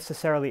there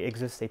necessarily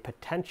exists a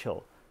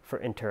potential for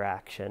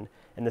interaction,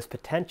 and this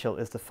potential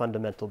is the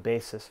fundamental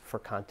basis for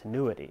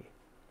continuity.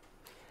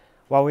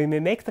 While we may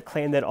make the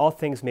claim that all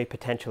things may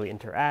potentially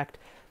interact,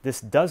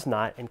 this does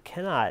not and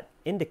cannot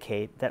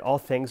indicate that all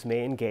things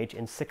may engage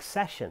in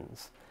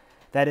successions.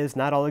 That is,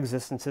 not all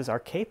existences are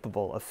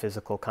capable of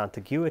physical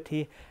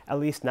contiguity, at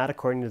least not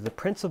according to the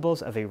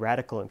principles of a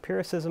radical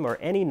empiricism or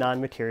any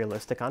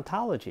non-materialistic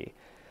ontology.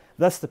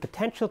 Thus, the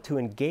potential to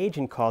engage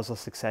in causal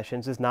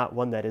successions is not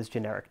one that is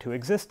generic to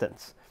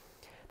existence.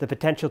 The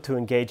potential to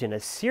engage in a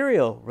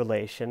serial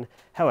relation,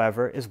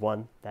 however, is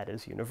one that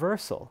is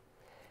universal.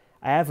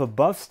 I have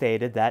above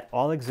stated that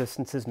all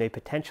existences may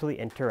potentially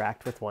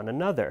interact with one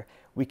another.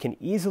 We can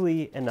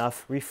easily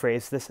enough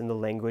rephrase this in the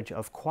language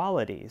of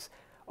qualities.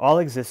 All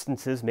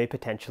existences may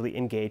potentially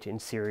engage in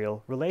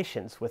serial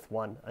relations with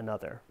one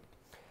another.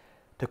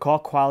 To call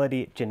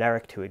quality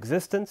generic to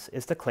existence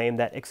is to claim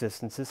that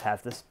existences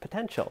have this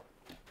potential.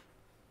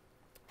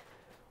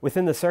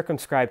 Within the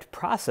circumscribed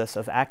process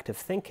of active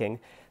thinking,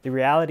 the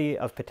reality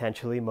of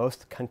potentially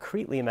most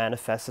concretely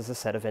manifests as a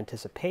set of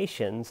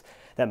anticipations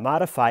that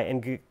modify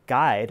and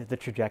guide the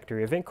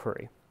trajectory of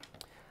inquiry.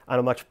 On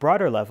a much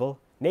broader level,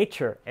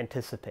 nature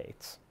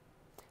anticipates,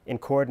 in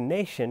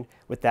coordination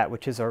with that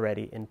which is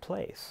already in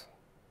place.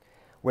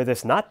 Were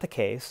this not the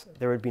case,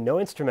 there would be no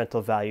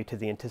instrumental value to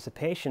the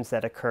anticipations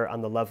that occur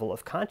on the level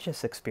of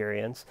conscious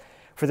experience,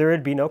 for there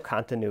would be no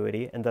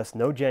continuity and thus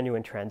no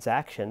genuine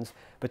transactions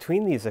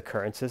between these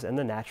occurrences and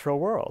the natural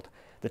world.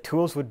 The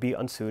tools would be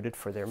unsuited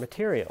for their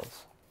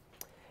materials.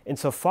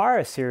 Insofar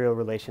as serial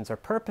relations are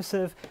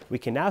purposive, we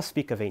can now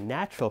speak of a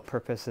natural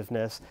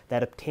purposiveness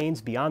that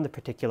obtains beyond the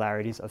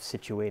particularities of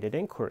situated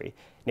inquiry.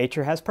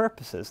 Nature has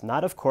purposes,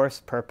 not of course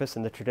purpose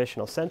in the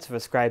traditional sense of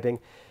ascribing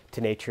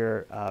to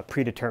nature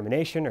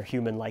predetermination or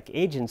human-like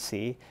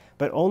agency,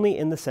 but only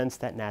in the sense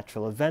that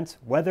natural events,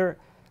 whether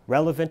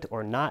relevant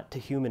or not to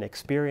human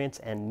experience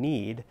and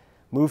need,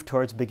 move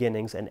towards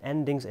beginnings and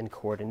endings in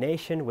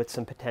coordination with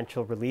some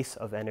potential release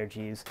of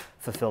energies,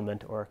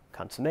 fulfillment, or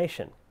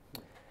consummation.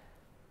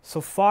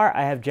 So far,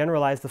 I have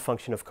generalized the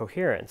function of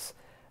coherence.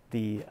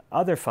 The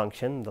other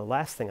function, the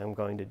last thing I'm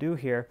going to do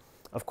here,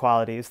 of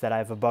qualities that I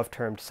have above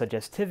termed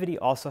suggestivity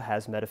also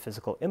has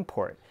metaphysical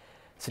import.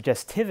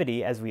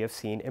 Suggestivity, as we have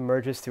seen,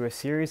 emerges through a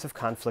series of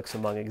conflicts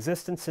among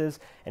existences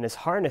and is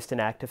harnessed in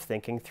active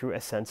thinking through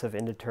a sense of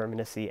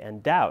indeterminacy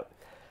and doubt.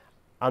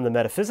 On the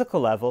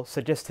metaphysical level,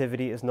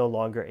 suggestivity is no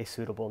longer a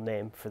suitable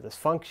name for this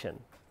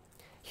function.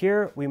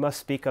 Here, we must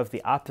speak of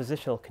the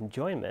oppositional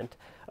conjoinment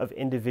of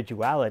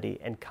individuality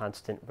and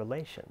constant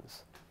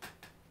relations.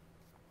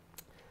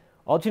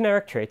 All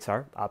generic traits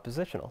are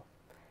oppositional.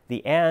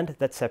 The "and"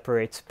 that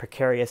separates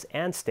precarious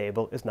and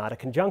stable is not a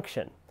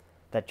conjunction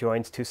that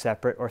joins two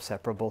separate or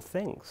separable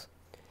things.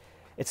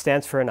 It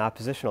stands for an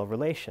oppositional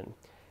relation.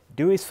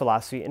 Dewey's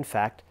philosophy, in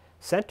fact,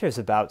 centers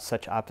about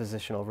such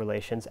oppositional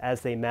relations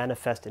as they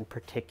manifest in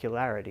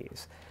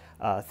particularities.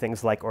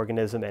 Things like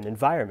organism and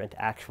environment,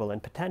 actual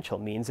and potential,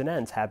 means and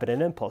ends, habit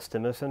and impulse,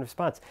 stimulus and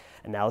response,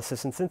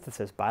 analysis and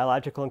synthesis,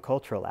 biological and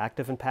cultural,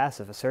 active and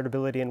passive,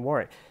 assertability and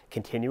warrant,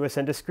 continuous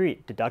and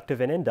discrete,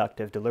 deductive and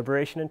inductive,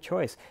 deliberation and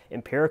choice,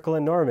 empirical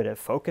and normative,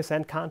 focus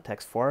and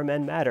context, form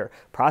and matter,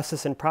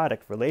 process and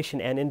product,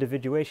 relation and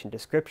individuation,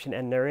 description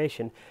and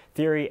narration,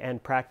 theory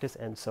and practice,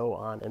 and so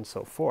on and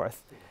so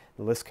forth.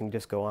 The list can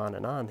just go on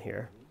and on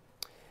here.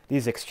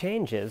 These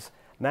exchanges,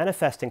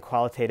 manifesting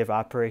qualitative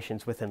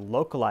operations within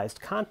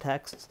localized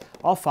contexts,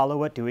 all follow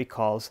what Dewey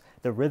calls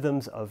the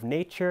rhythms of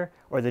nature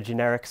or the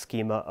generic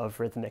schema of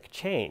rhythmic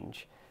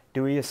change.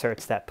 Dewey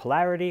asserts that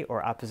polarity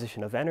or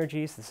opposition of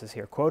energies, this is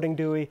here quoting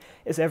Dewey,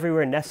 is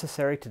everywhere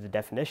necessary to the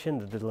definition,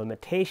 the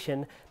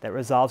delimitation that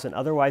resolves an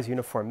otherwise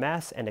uniform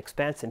mass and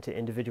expands into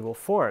individual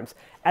forms.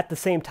 At the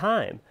same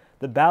time,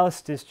 the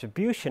balanced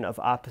distribution of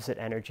opposite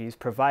energies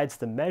provides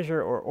the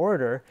measure or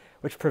order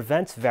which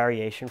prevents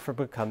variation from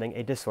becoming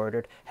a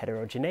disordered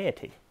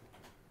heterogeneity.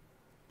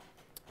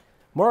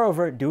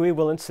 Moreover, Dewey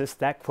will insist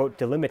that, quote,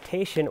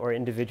 delimitation or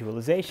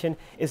individualization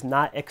is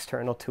not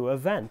external to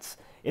events.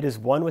 It is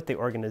one with the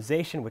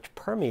organization which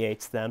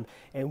permeates them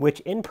and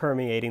which, in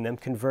permeating them,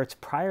 converts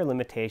prior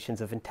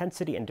limitations of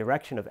intensity and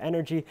direction of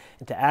energy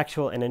into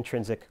actual and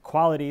intrinsic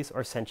qualities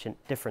or sentient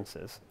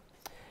differences.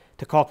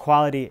 To call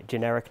quality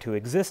generic to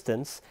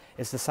existence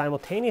is to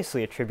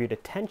simultaneously attribute a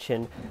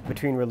tension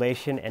between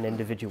relation and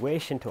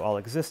individuation to all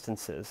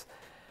existences.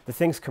 The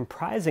things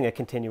comprising a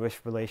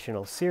continuous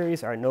relational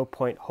series are at no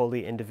point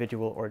wholly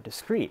individual or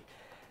discrete.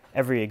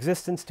 Every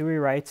existence, Dewey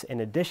writes,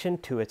 in addition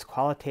to its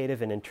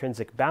qualitative and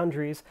intrinsic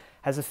boundaries,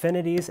 has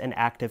affinities and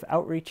active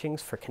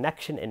outreachings for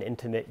connection and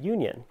intimate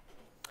union.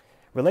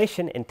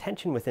 Relation in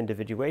tension with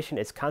individuation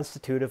is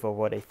constitutive of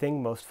what a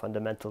thing most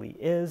fundamentally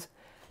is.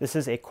 This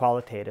is a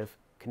qualitative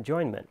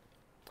conjoinment.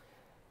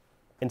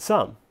 In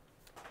sum,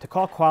 to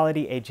call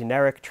quality a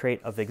generic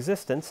trait of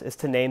existence is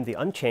to name the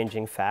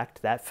unchanging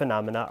fact that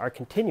phenomena are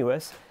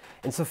continuous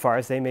insofar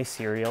as they may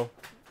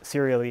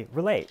serially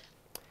relate.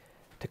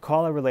 To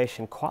call a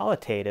relation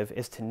qualitative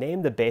is to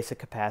name the basic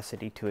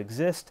capacity to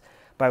exist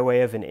by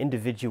way of an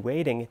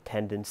individuating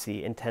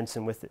tendency in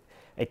tension with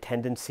a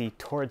tendency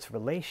towards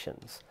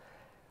relations.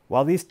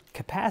 While these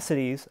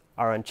capacities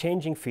are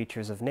unchanging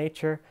features of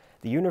nature,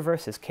 the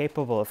universe is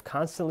capable of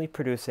constantly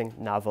producing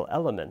novel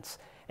elements,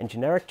 and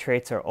generic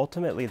traits are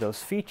ultimately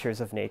those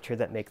features of nature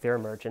that make their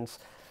emergence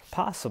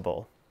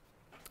possible.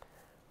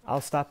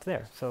 I'll stop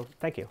there. So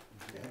thank you.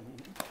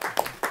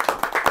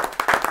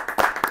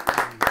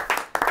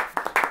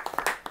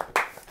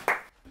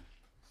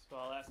 So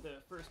I'll ask the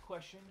first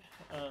question.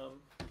 I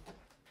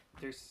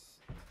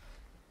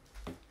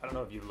don't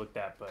know if you looked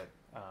at, but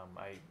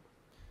I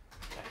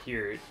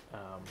hear it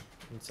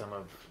in some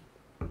of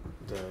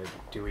the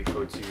Dewey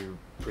quotes you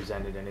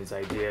presented and his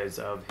ideas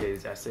of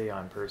his essay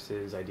on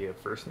Peirce's idea of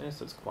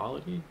firstness as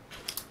quality.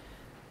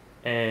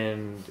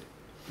 And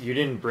you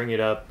didn't bring it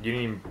up. You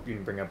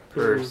didn't bring up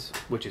Peirce,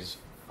 which is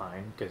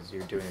fine because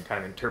you're doing a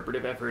kind of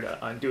interpretive effort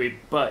on Dewey.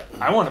 But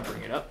I want to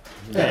bring it up,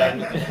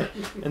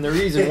 and the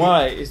reason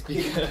why is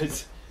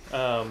because.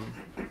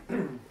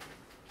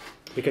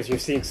 Because you're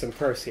seeing some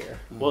Peirce here.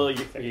 Well,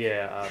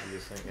 yeah,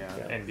 obviously, yeah,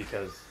 and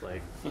because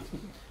like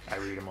I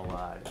read him a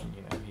lot,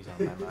 and he's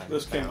on my mind.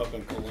 This came up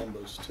in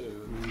Columbus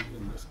too,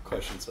 in this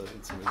question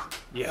session.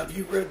 Yeah, have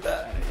you read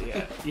that?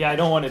 Yeah. I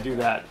don't want to do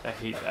that. I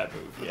hate that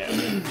move. Yeah,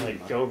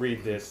 like go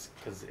read this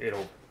because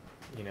it'll,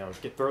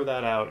 throw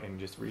that out and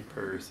just read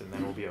Peirce, and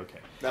then we'll be okay.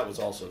 That was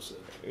also said.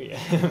 Yeah,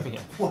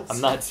 I'm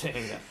not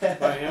saying that.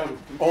 By him.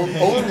 Only.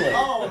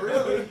 Oh,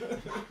 really?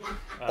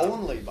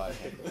 Only by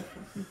him.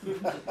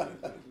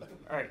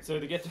 All right, so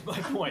to get to my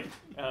point,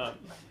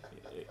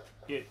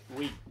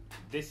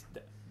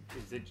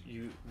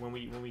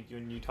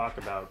 when you talk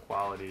about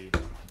quality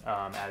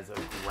as a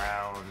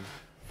ground,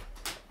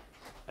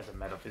 as a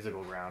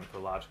metaphysical ground for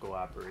logical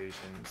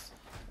operations,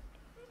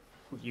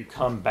 you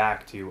come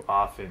back to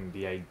often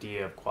the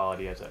idea of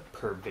quality as a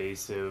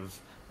pervasive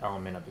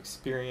element of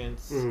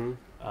experience, and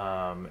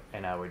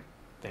I would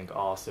think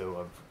also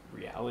of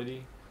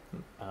reality,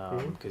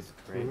 because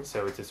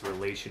so it's this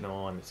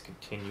relational and this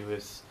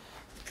continuous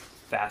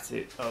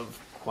facet of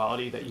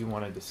quality that you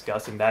want to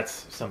discuss, and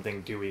that's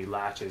something Dewey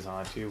latches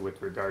onto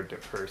with regard to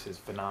Peirce's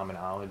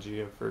phenomenology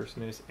of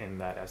firstness in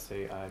that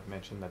essay I've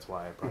mentioned. That's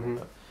why I brought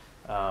it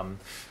up.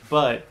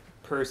 But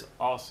Peirce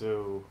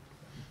also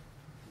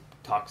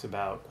talks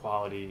about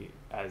quality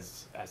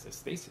as a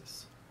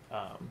stasis,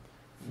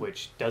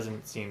 which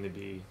doesn't seem to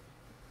be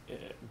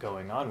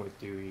going on with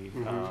Dewey,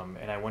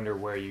 and I wonder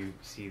where you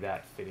see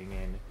that fitting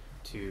in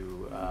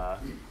to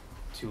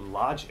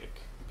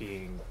logic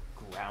being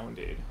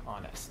grounded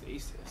on a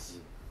stasis.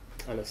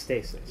 On a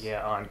stasis.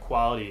 Yeah, on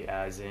quality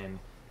as in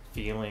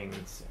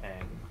feelings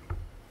and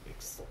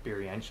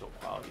experiential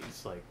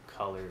qualities like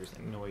colors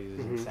and noises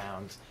and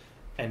sounds,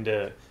 and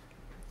the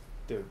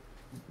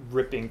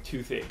ripping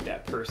toothache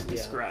that Peirce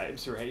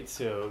describes, right?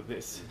 So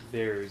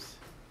there's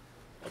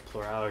a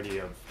plurality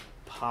of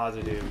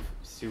positive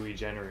sui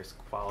generis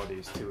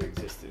qualities to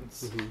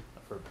existence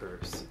for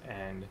Peirce,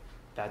 and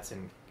that's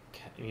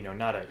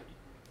not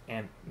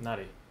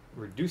a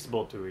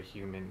reducible to a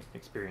human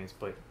experience,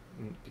 but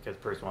because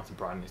Peirce wants to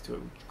broaden this to a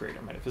greater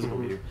metaphysical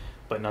view,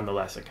 but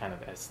nonetheless a kind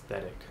of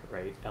aesthetic,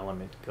 right,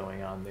 element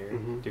going on there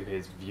to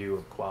his view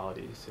of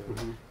quality. So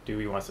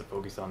Dewey wants to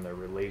focus on the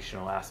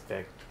relational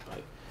aspect,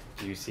 but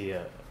do you see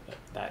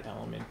that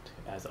element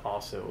as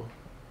also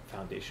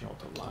foundational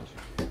to logic?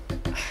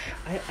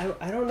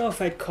 I don't know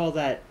if I'd call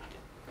that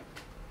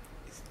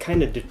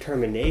kind of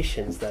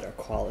determinations that are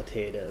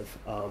qualitative,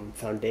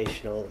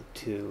 foundational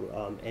to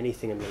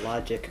anything in the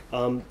logic,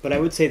 but I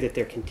would say that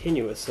they're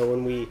continuous. So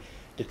when we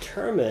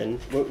determine,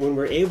 when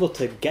we're able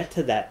to get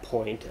to that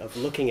point of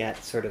looking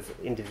at sort of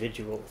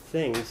individual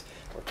things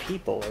or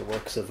people or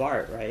works of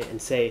art, right,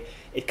 and say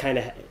it kind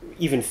of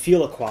even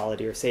feel a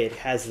quality, or say it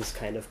has this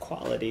kind of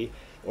quality,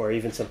 or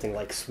even something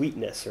like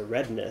sweetness or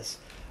redness,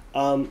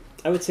 I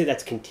would say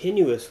that's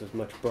continuous with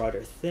much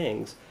broader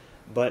things.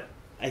 But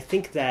I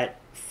think that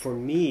for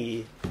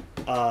me,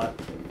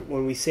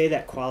 when we say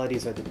that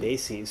qualities are the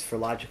bases for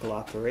logical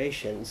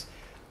operations,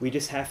 we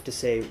just have to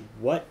say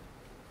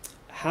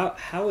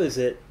how is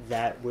it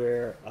that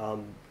we're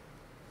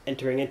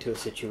entering into a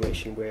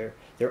situation where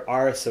there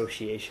are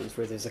associations,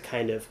 where there's a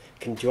kind of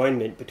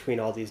conjoinment between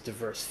all these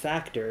diverse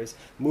factors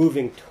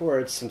moving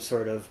towards some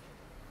sort of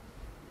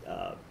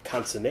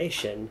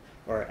consummation,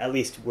 or at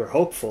least we're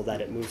hopeful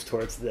that it moves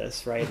towards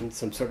this, right, and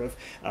some sort of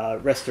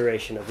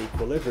restoration of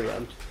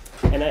equilibrium.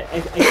 And I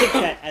think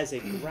that as a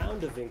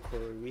ground of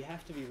inquiry, we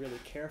have to be really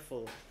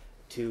careful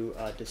to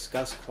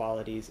discuss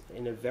qualities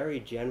in a very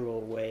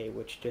general way,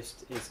 which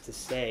just is to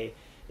say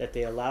that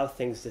they allow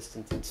things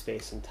distant in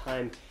space and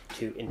time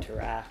to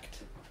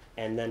interact,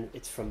 and then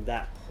it's from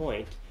that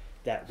point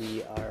that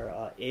we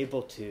are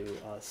able to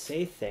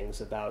say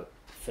things about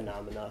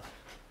phenomena.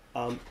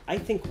 I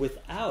think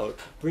without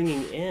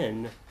bringing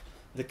in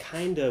the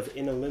kind of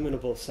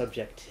ineliminable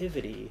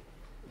subjectivity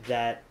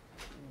that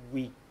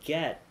we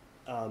get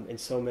in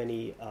so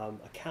many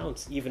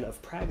accounts, even of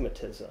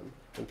pragmatism,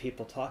 when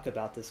people talk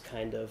about this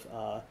kind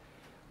of,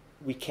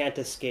 we can't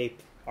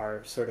escape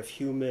our sort of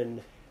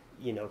human,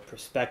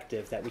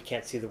 perspective, that we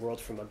can't see the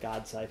world from a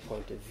God's eye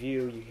point of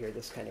view. You hear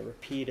this kind of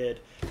repeated.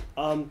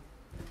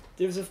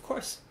 There's, of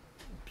course,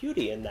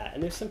 beauty in that,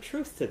 and there's some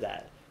truth to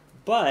that.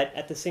 But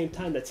at the same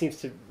time, that seems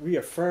to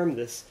reaffirm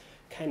this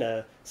kind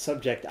of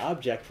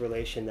subject-object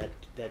relation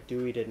that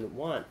Dewey didn't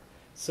want.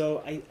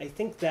 So I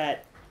think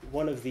that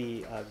one of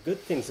the good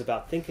things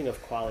about thinking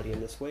of quality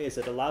in this way is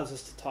it allows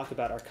us to talk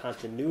about our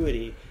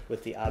continuity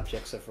with the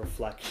objects of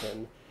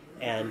reflection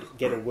and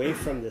get away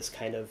from this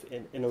kind of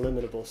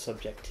ineliminable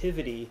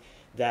subjectivity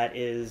that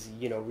is,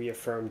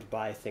 reaffirmed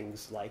by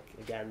things like,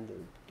 again,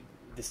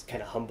 this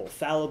kind of humble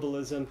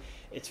fallibilism.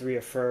 It's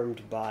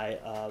reaffirmed by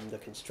the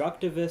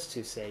constructivists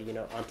who say,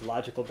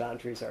 ontological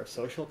boundaries are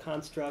social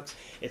constructs.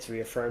 It's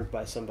reaffirmed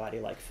by somebody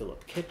like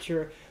Philip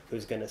Kitcher,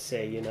 who's going to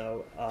say,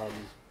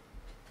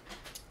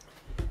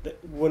 that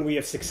when we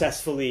have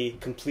successfully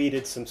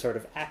completed some sort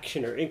of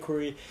action or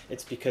inquiry,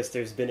 it's because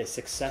there's been a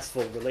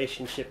successful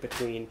relationship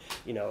between,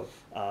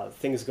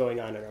 things going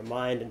on in our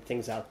mind and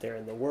things out there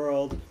in the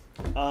world.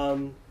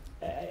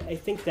 I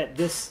think that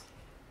this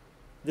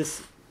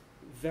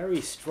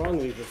very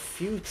strongly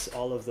refutes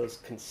all of those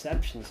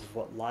conceptions of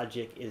what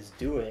logic is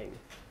doing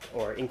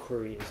or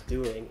inquiry is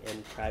doing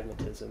in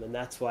pragmatism, and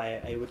that's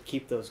why I would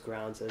keep those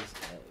grounds as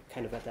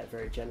kind of at that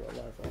very general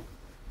level.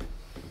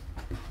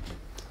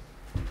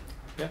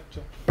 Yeah,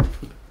 sure.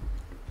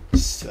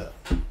 So,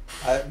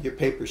 your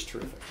paper's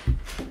terrific.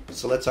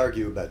 So let's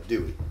argue about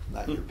Dewey,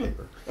 not your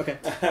paper. Okay.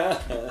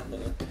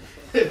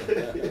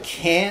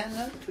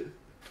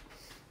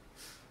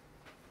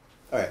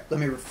 All right, let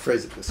me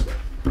rephrase it this way.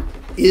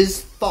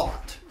 Is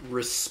thought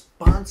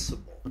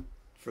responsible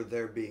for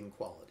there being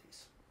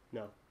qualities?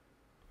 No.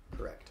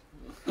 Correct.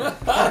 Now,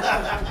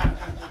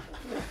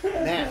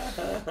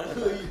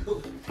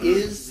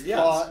 is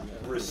thought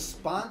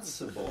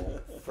responsible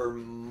for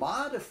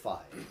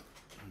modifying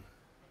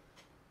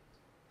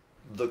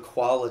the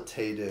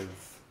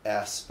qualitative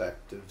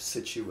aspect of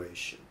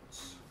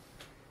situations?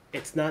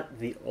 It's not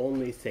the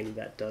only thing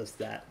that does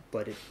that,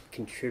 but it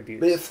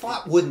contributes. But if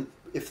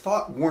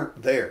thought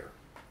weren't there,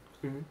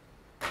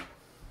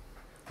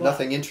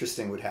 nothing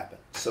interesting would happen.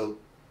 So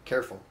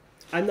careful.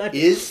 I'm not.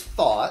 Is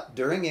thought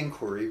during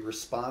inquiry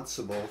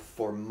responsible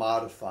for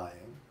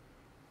modifying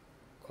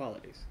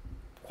qualities?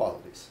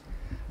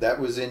 That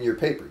was in your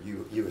paper.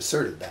 You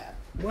asserted that.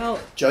 Well,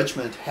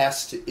 Judgment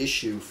has to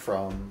issue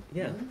from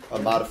yeah. a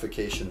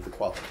modification of the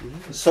quality.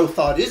 So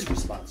thought is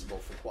responsible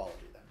for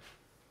quality then.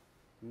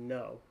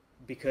 No,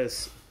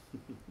 because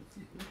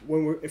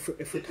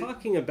if we're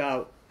talking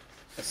about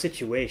a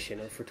situation,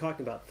 or if we're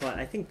talking about thought,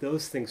 I think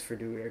those things for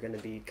Dewey are going to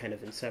be kind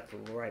of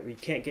inseparable, right? We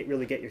can't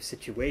really get your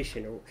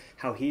situation, or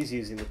how he's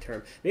using the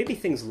term. Maybe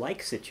things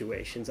like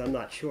situations, I'm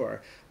not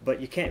sure, but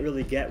you can't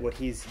really get what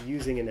he's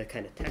using in a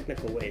kind of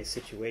technical way,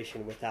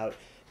 situation, without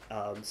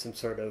some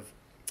sort of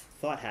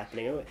thought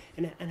happening.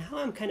 And how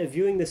I'm kind of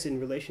viewing this in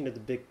relation to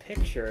the big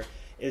picture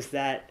is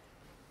that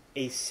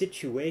a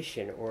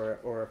situation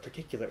or a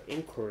particular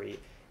inquiry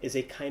is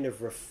a kind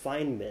of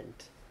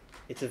refinement.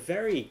 It's a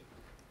very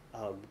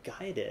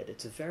guided,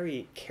 it's a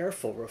very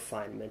careful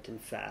refinement, in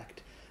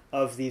fact,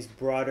 of these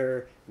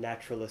broader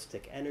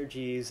naturalistic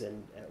energies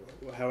and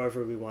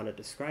however we want to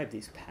describe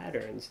these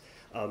patterns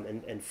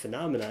and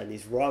phenomena and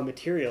these raw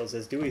materials,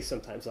 as Dewey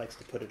sometimes likes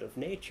to put it, of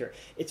nature.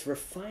 It's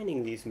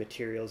refining these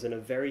materials in a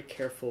very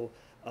careful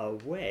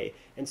way.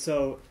 And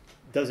so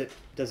does it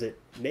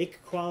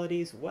make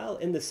qualities? Well,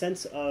 in the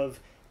sense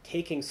of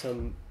taking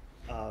some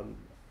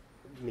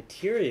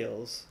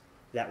materials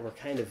that were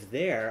kind of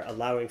there,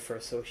 allowing for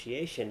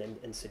association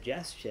and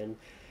suggestion,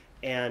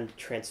 and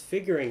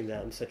transfiguring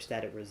them such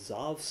that it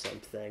resolves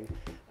something,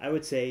 I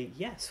would say,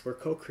 yes, we're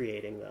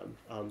co-creating them,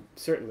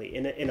 certainly,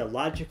 in a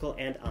logical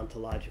and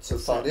ontological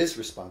sense. So thought is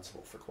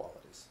responsible for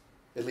qualities,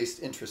 at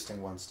least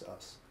interesting ones to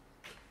us.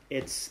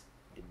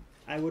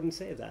 I wouldn't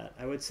say that.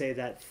 I would say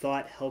that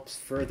thought helps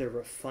further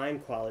refine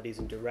qualities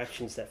in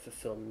directions that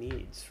fulfill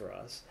needs for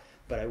us,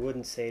 but I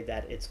wouldn't say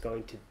that it's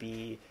going to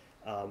be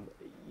a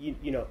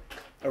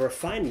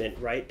refinement,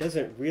 right,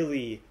 doesn't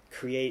really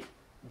create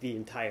the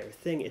entire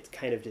thing. It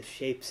kind of just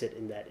shapes it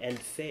in that end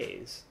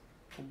phase.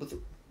 But the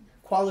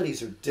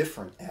qualities are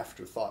different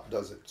after thought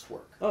does its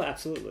work. Oh,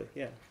 absolutely,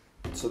 yeah.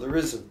 So there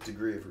is a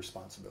degree of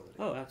responsibility.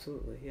 Oh,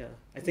 absolutely, yeah.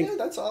 I think. Yeah,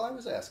 that's all I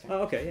was asking.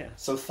 Oh, okay, yeah.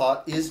 So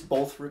thought is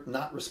both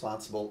not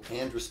responsible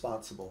and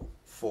responsible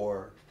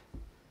for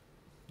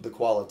the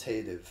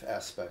qualitative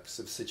aspects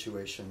of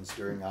situations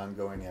during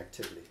ongoing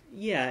activity.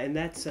 Yeah, in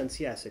that sense,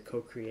 yes, it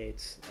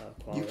co-creates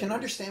quality. You can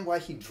understand why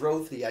he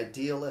drove the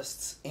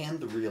idealists and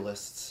the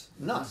realists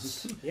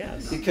nuts.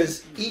 Yes.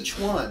 Because each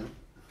one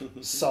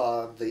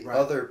saw the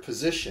other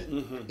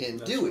position in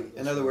Dewey.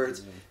 In other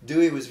words,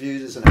 Dewey was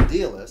viewed as an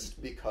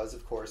idealist because,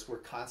 of course, we're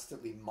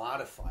constantly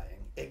modifying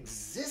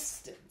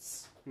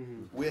existence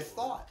with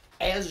thought,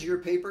 as your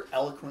paper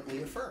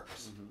eloquently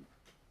affirms.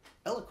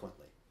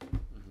 Eloquently.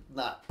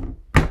 Not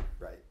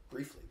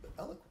briefly, but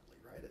eloquently,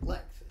 right at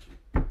length, as you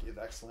give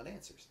excellent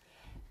answers.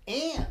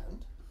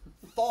 And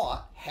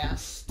thought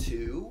has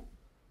to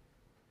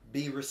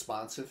be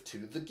responsive to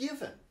the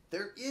given.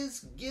 There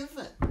is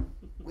given.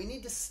 We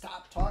need to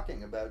stop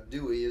talking about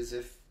Dewey as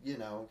if, he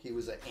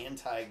was an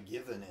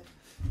anti-given. And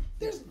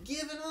there's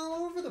given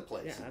all over the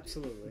place. Yeah,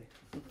 absolutely.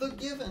 The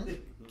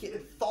given,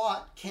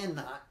 thought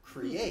cannot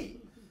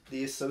create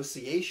the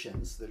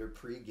associations that are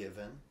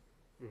pre-given,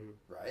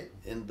 right,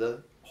 in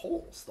the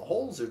holes. The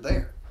holes are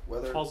there.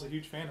 whether Paul's a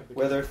huge fan of the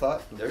whether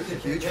thought there's a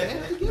huge fan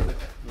of the given.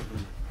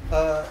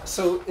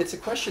 So it's a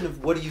question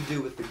of what do you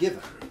do with the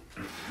given.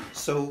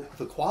 So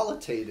the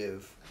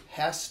qualitative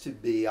has to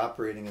be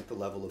operating at the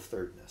level of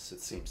thirdness, it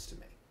seems to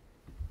me.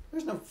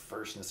 There's no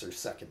firstness or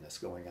secondness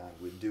going on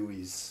with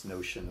Dewey's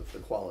notion of the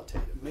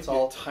qualitative. It's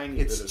all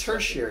it's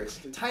tertiary,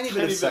 tiny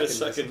bit of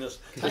secondness.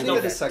 Tiny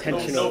bit of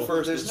secondness. No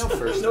firstness. There's no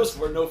firstness.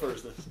 No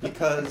firstness.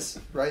 Because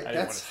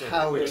that's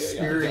how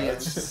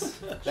experience.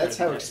 That's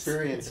how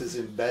experience is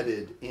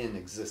embedded in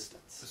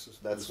existence.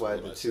 That's why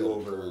the two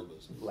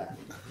overlap.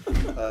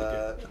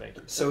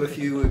 So if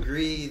you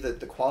agree that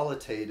the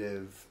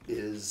qualitative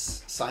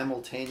is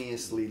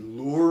simultaneously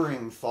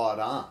luring thought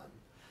on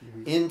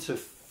into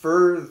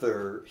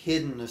further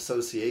hidden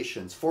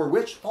associations for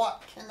which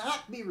thought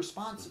cannot be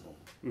responsible,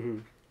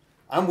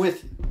 I'm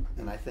with you.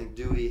 And I think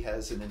Dewey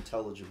has an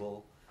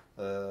intelligible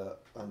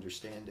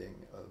understanding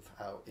of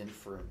how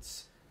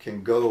inference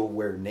can go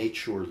where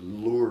nature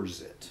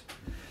lures it.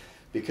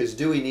 Because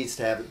Dewey needs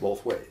to have it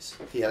both ways.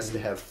 He has to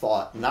have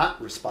thought not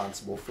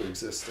responsible for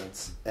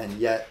existence, and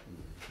yet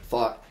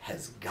thought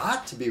has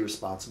got to be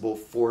responsible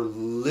for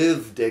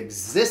lived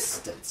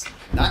existence,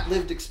 not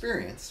lived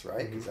experience,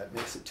 right? Because that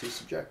makes it too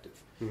subjective,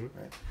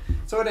 right?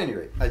 So at any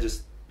rate, I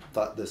just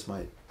thought this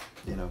might,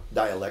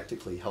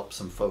 dialectically help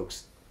some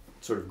folks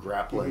sort of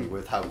grappling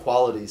with how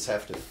qualities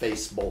have to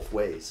face both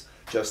ways,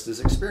 just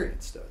as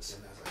experience does.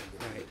 And that's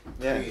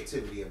Yeah.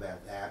 creativity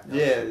about that.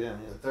 Yeah.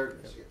 The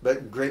thirdness.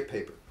 But great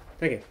paper.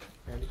 Thank you.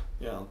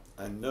 Yeah,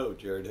 I know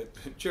Jared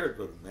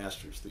wrote a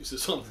master's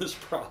thesis on this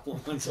problem,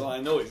 and so I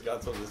know he's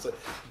got something to say.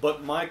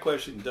 But my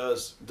question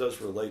does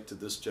relate to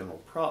this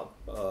general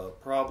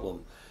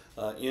problem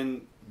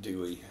in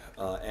Dewey,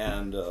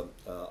 and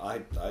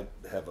I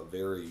have a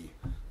very,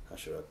 how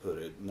should I put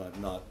it?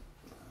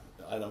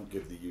 I don't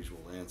give the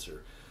usual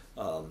answer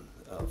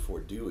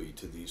for Dewey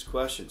to these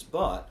questions,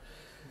 but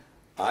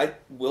I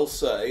will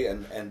say,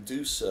 and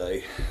do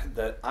say,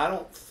 that I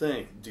don't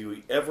think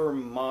Dewey ever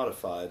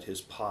modified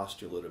his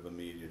postulate of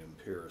immediate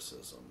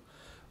empiricism.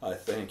 I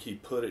think he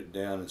put it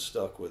down and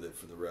stuck with it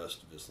for the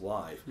rest of his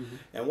life.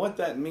 And what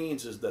that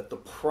means is that the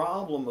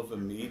problem of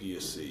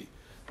immediacy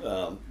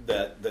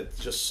that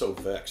just so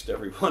vexed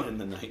everyone in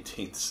the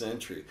 19th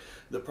century,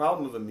 the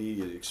problem of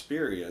immediate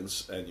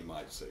experience, and you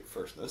might say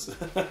firstness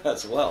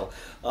as well,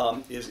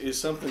 is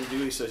something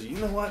Dewey says, you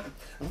know what,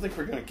 I don't think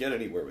we're going to get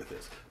anywhere with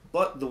this.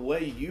 But the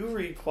way you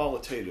read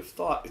qualitative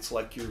thought, it's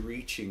like you're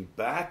reaching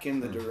back in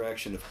the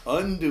direction of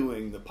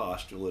undoing the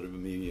postulate of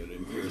immediate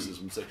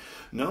empiricism and say,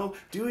 no,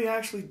 Dewey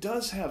actually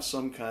does have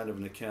some kind of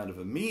an account of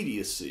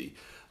immediacy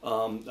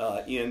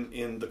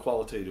in the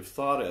qualitative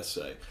thought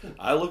essay.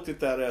 I looked at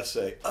that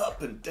essay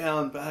up and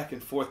down, back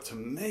and forth to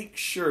make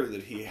sure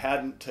that he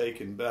hadn't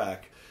taken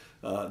back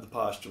the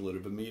postulate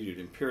of immediate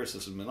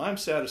empiricism. And I'm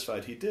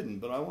satisfied he didn't,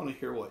 but I want to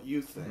hear what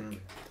you think.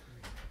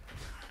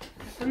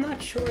 I'm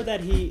not sure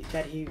that he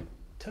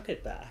took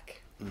it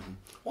back.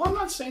 Well, I'm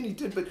not saying he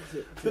did,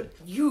 but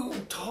you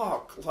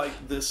talk like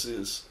this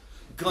is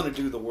going to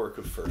do the work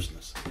of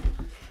firstness.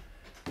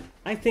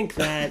 I think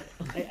that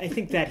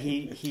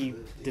he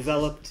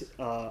developed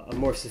a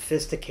more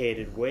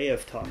sophisticated way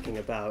of talking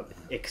about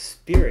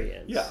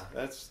experience. Yeah,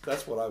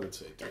 that's what I would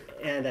say too.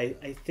 And I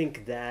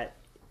think that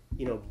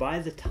by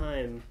the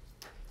time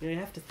you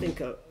have to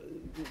think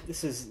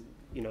this is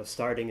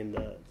starting in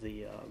the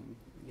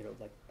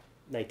like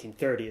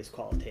 1930 is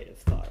qualitative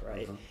thought,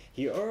 right?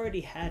 He already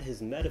had his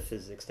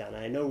metaphysics down.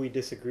 I know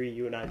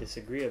you and I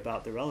disagree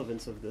about the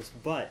relevance of this,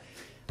 but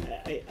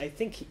I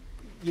think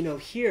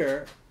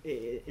here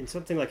in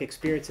something like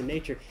experience in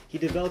nature, he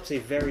develops a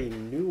very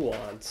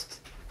nuanced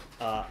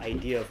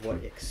idea of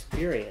what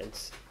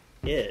experience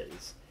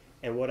is.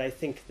 And what I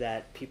think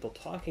that people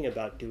talking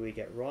about Dewey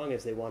get wrong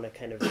is they want to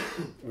kind of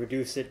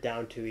reduce it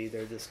down to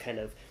either this kind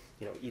of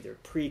either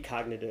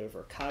precognitive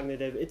or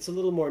cognitive. It's a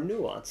little more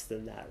nuanced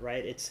than that,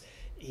 right?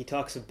 He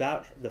talks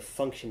about the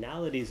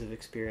functionalities of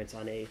experience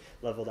on a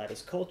level that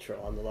is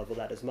cultural, on the level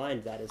that is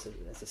mind, that is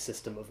as a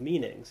system of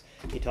meanings.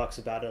 He talks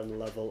about it on the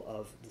level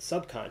of the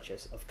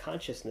subconscious, of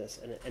consciousness,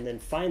 and then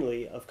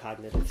finally of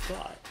cognitive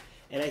thought.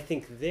 And I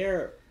think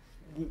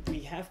we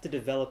have to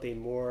develop a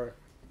more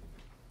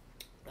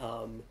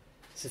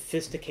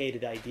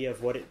sophisticated idea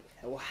of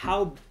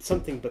how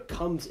something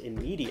becomes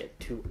immediate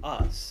to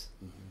us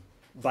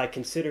by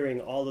considering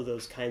all of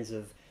those kinds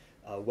of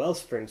well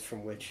springs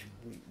from which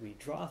we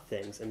draw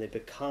things, and they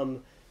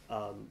become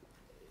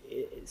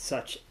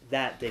such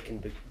that they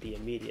can be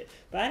immediate.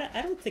 But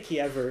I don't think he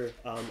ever.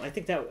 I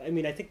think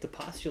the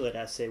postulate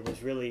essay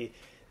was really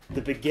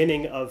the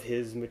beginning of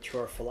his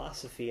mature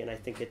philosophy, and I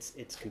think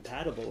it's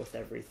compatible with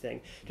everything.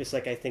 Just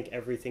like I think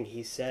everything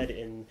he said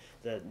in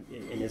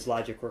his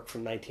logic work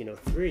from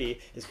 1903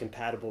 is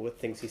compatible with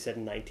things he said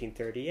in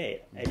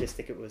 1938. I just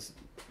think it was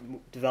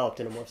developed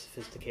in a more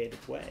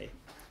sophisticated way.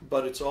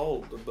 But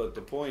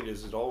the point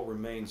is, it all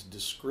remains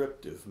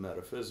descriptive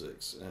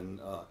metaphysics,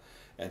 and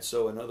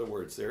so in other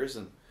words, there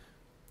isn't.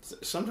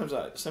 Sometimes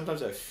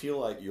I feel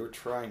like you're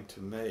trying to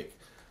make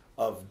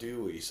of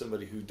Dewey,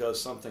 somebody who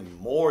does something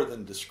more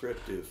than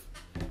descriptive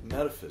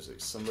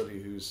metaphysics, somebody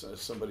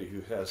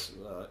who has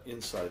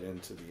insight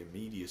into the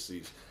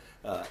immediacies.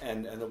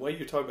 And the way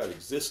you talk about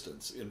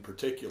existence in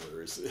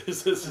particular is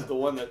this is the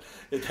one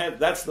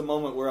that's the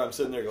moment where I'm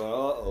sitting there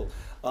going,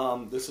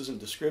 this isn't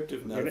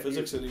descriptive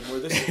metaphysics anymore.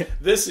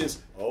 This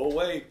is, oh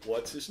wait,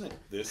 what's his name?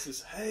 This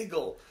is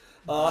Hegel.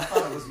 I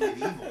thought it was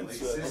medieval.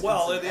 Existence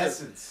Well, and it is.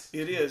 essence.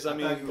 It is. I I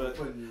mean, thought you were but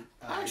putting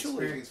actually,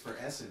 experience for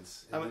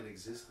essence and then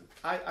existence.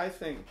 I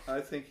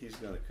think he's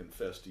going to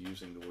confess to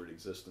using the word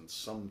existence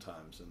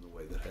sometimes in the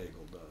way that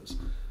Hegel does.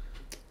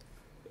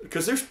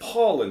 Because there's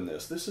Paul in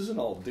this. This isn't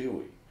all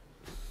Dewey.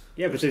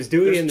 Yeah, but there's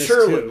Dewey in this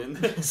Cherlin too. in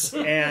this.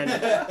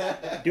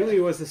 And Dewey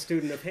was a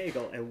student of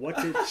Hegel, and what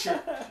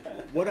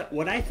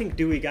I think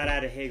Dewey got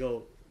out of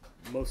Hegel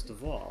most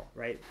of all,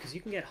 right? Because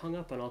you can get hung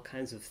up on all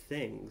kinds of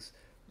things,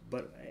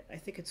 but I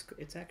think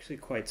it's actually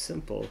quite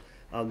simple.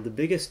 The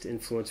biggest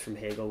influence from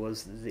Hegel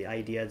was the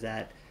idea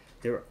that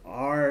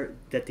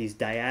these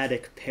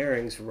dyadic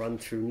pairings run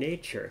through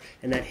nature,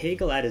 and that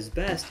Hegel at his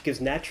best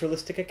gives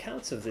naturalistic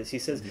accounts of this. He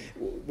says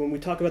when we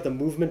talk about the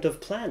movement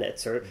of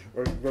planets or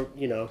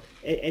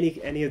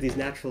any of these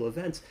natural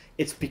events,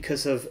 it's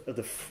because of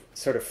the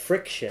sort of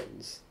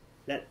frictions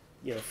that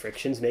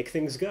frictions make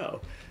things go,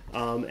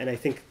 and I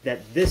think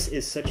that this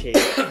is such a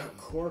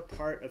core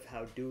part of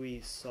how Dewey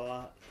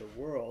saw the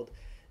world,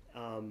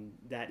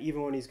 that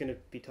even when he's going to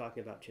be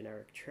talking about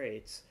generic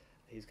traits,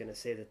 he's going to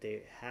say that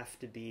they have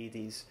to be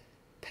these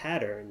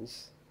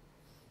patterns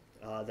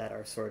that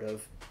are sort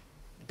of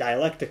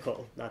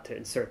dialectical, not to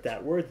insert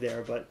that word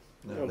there, but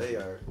they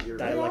are.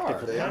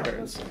 dialectical They are.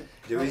 patterns.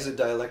 Dewey's a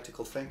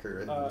dialectical thinker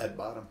at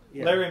bottom.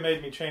 Yeah. Larry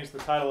made me change the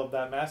title of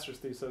that master's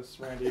thesis,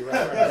 Randy,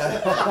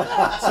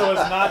 referenced, so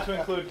as not to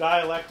include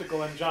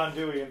dialectical and John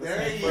Dewey in the There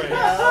same you phrase. go.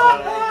 So,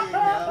 There you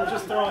go. we're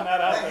just throwing that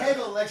out The there.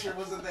 Hegel lecture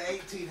was in the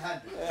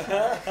 1800s.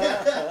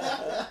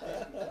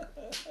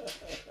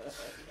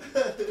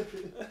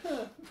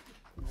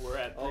 We're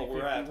at Oh,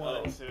 we're at-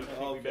 3:51, so I think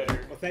we okay.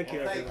 better. Well, thank you,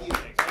 Well, thank everyone. you.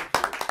 Thanks.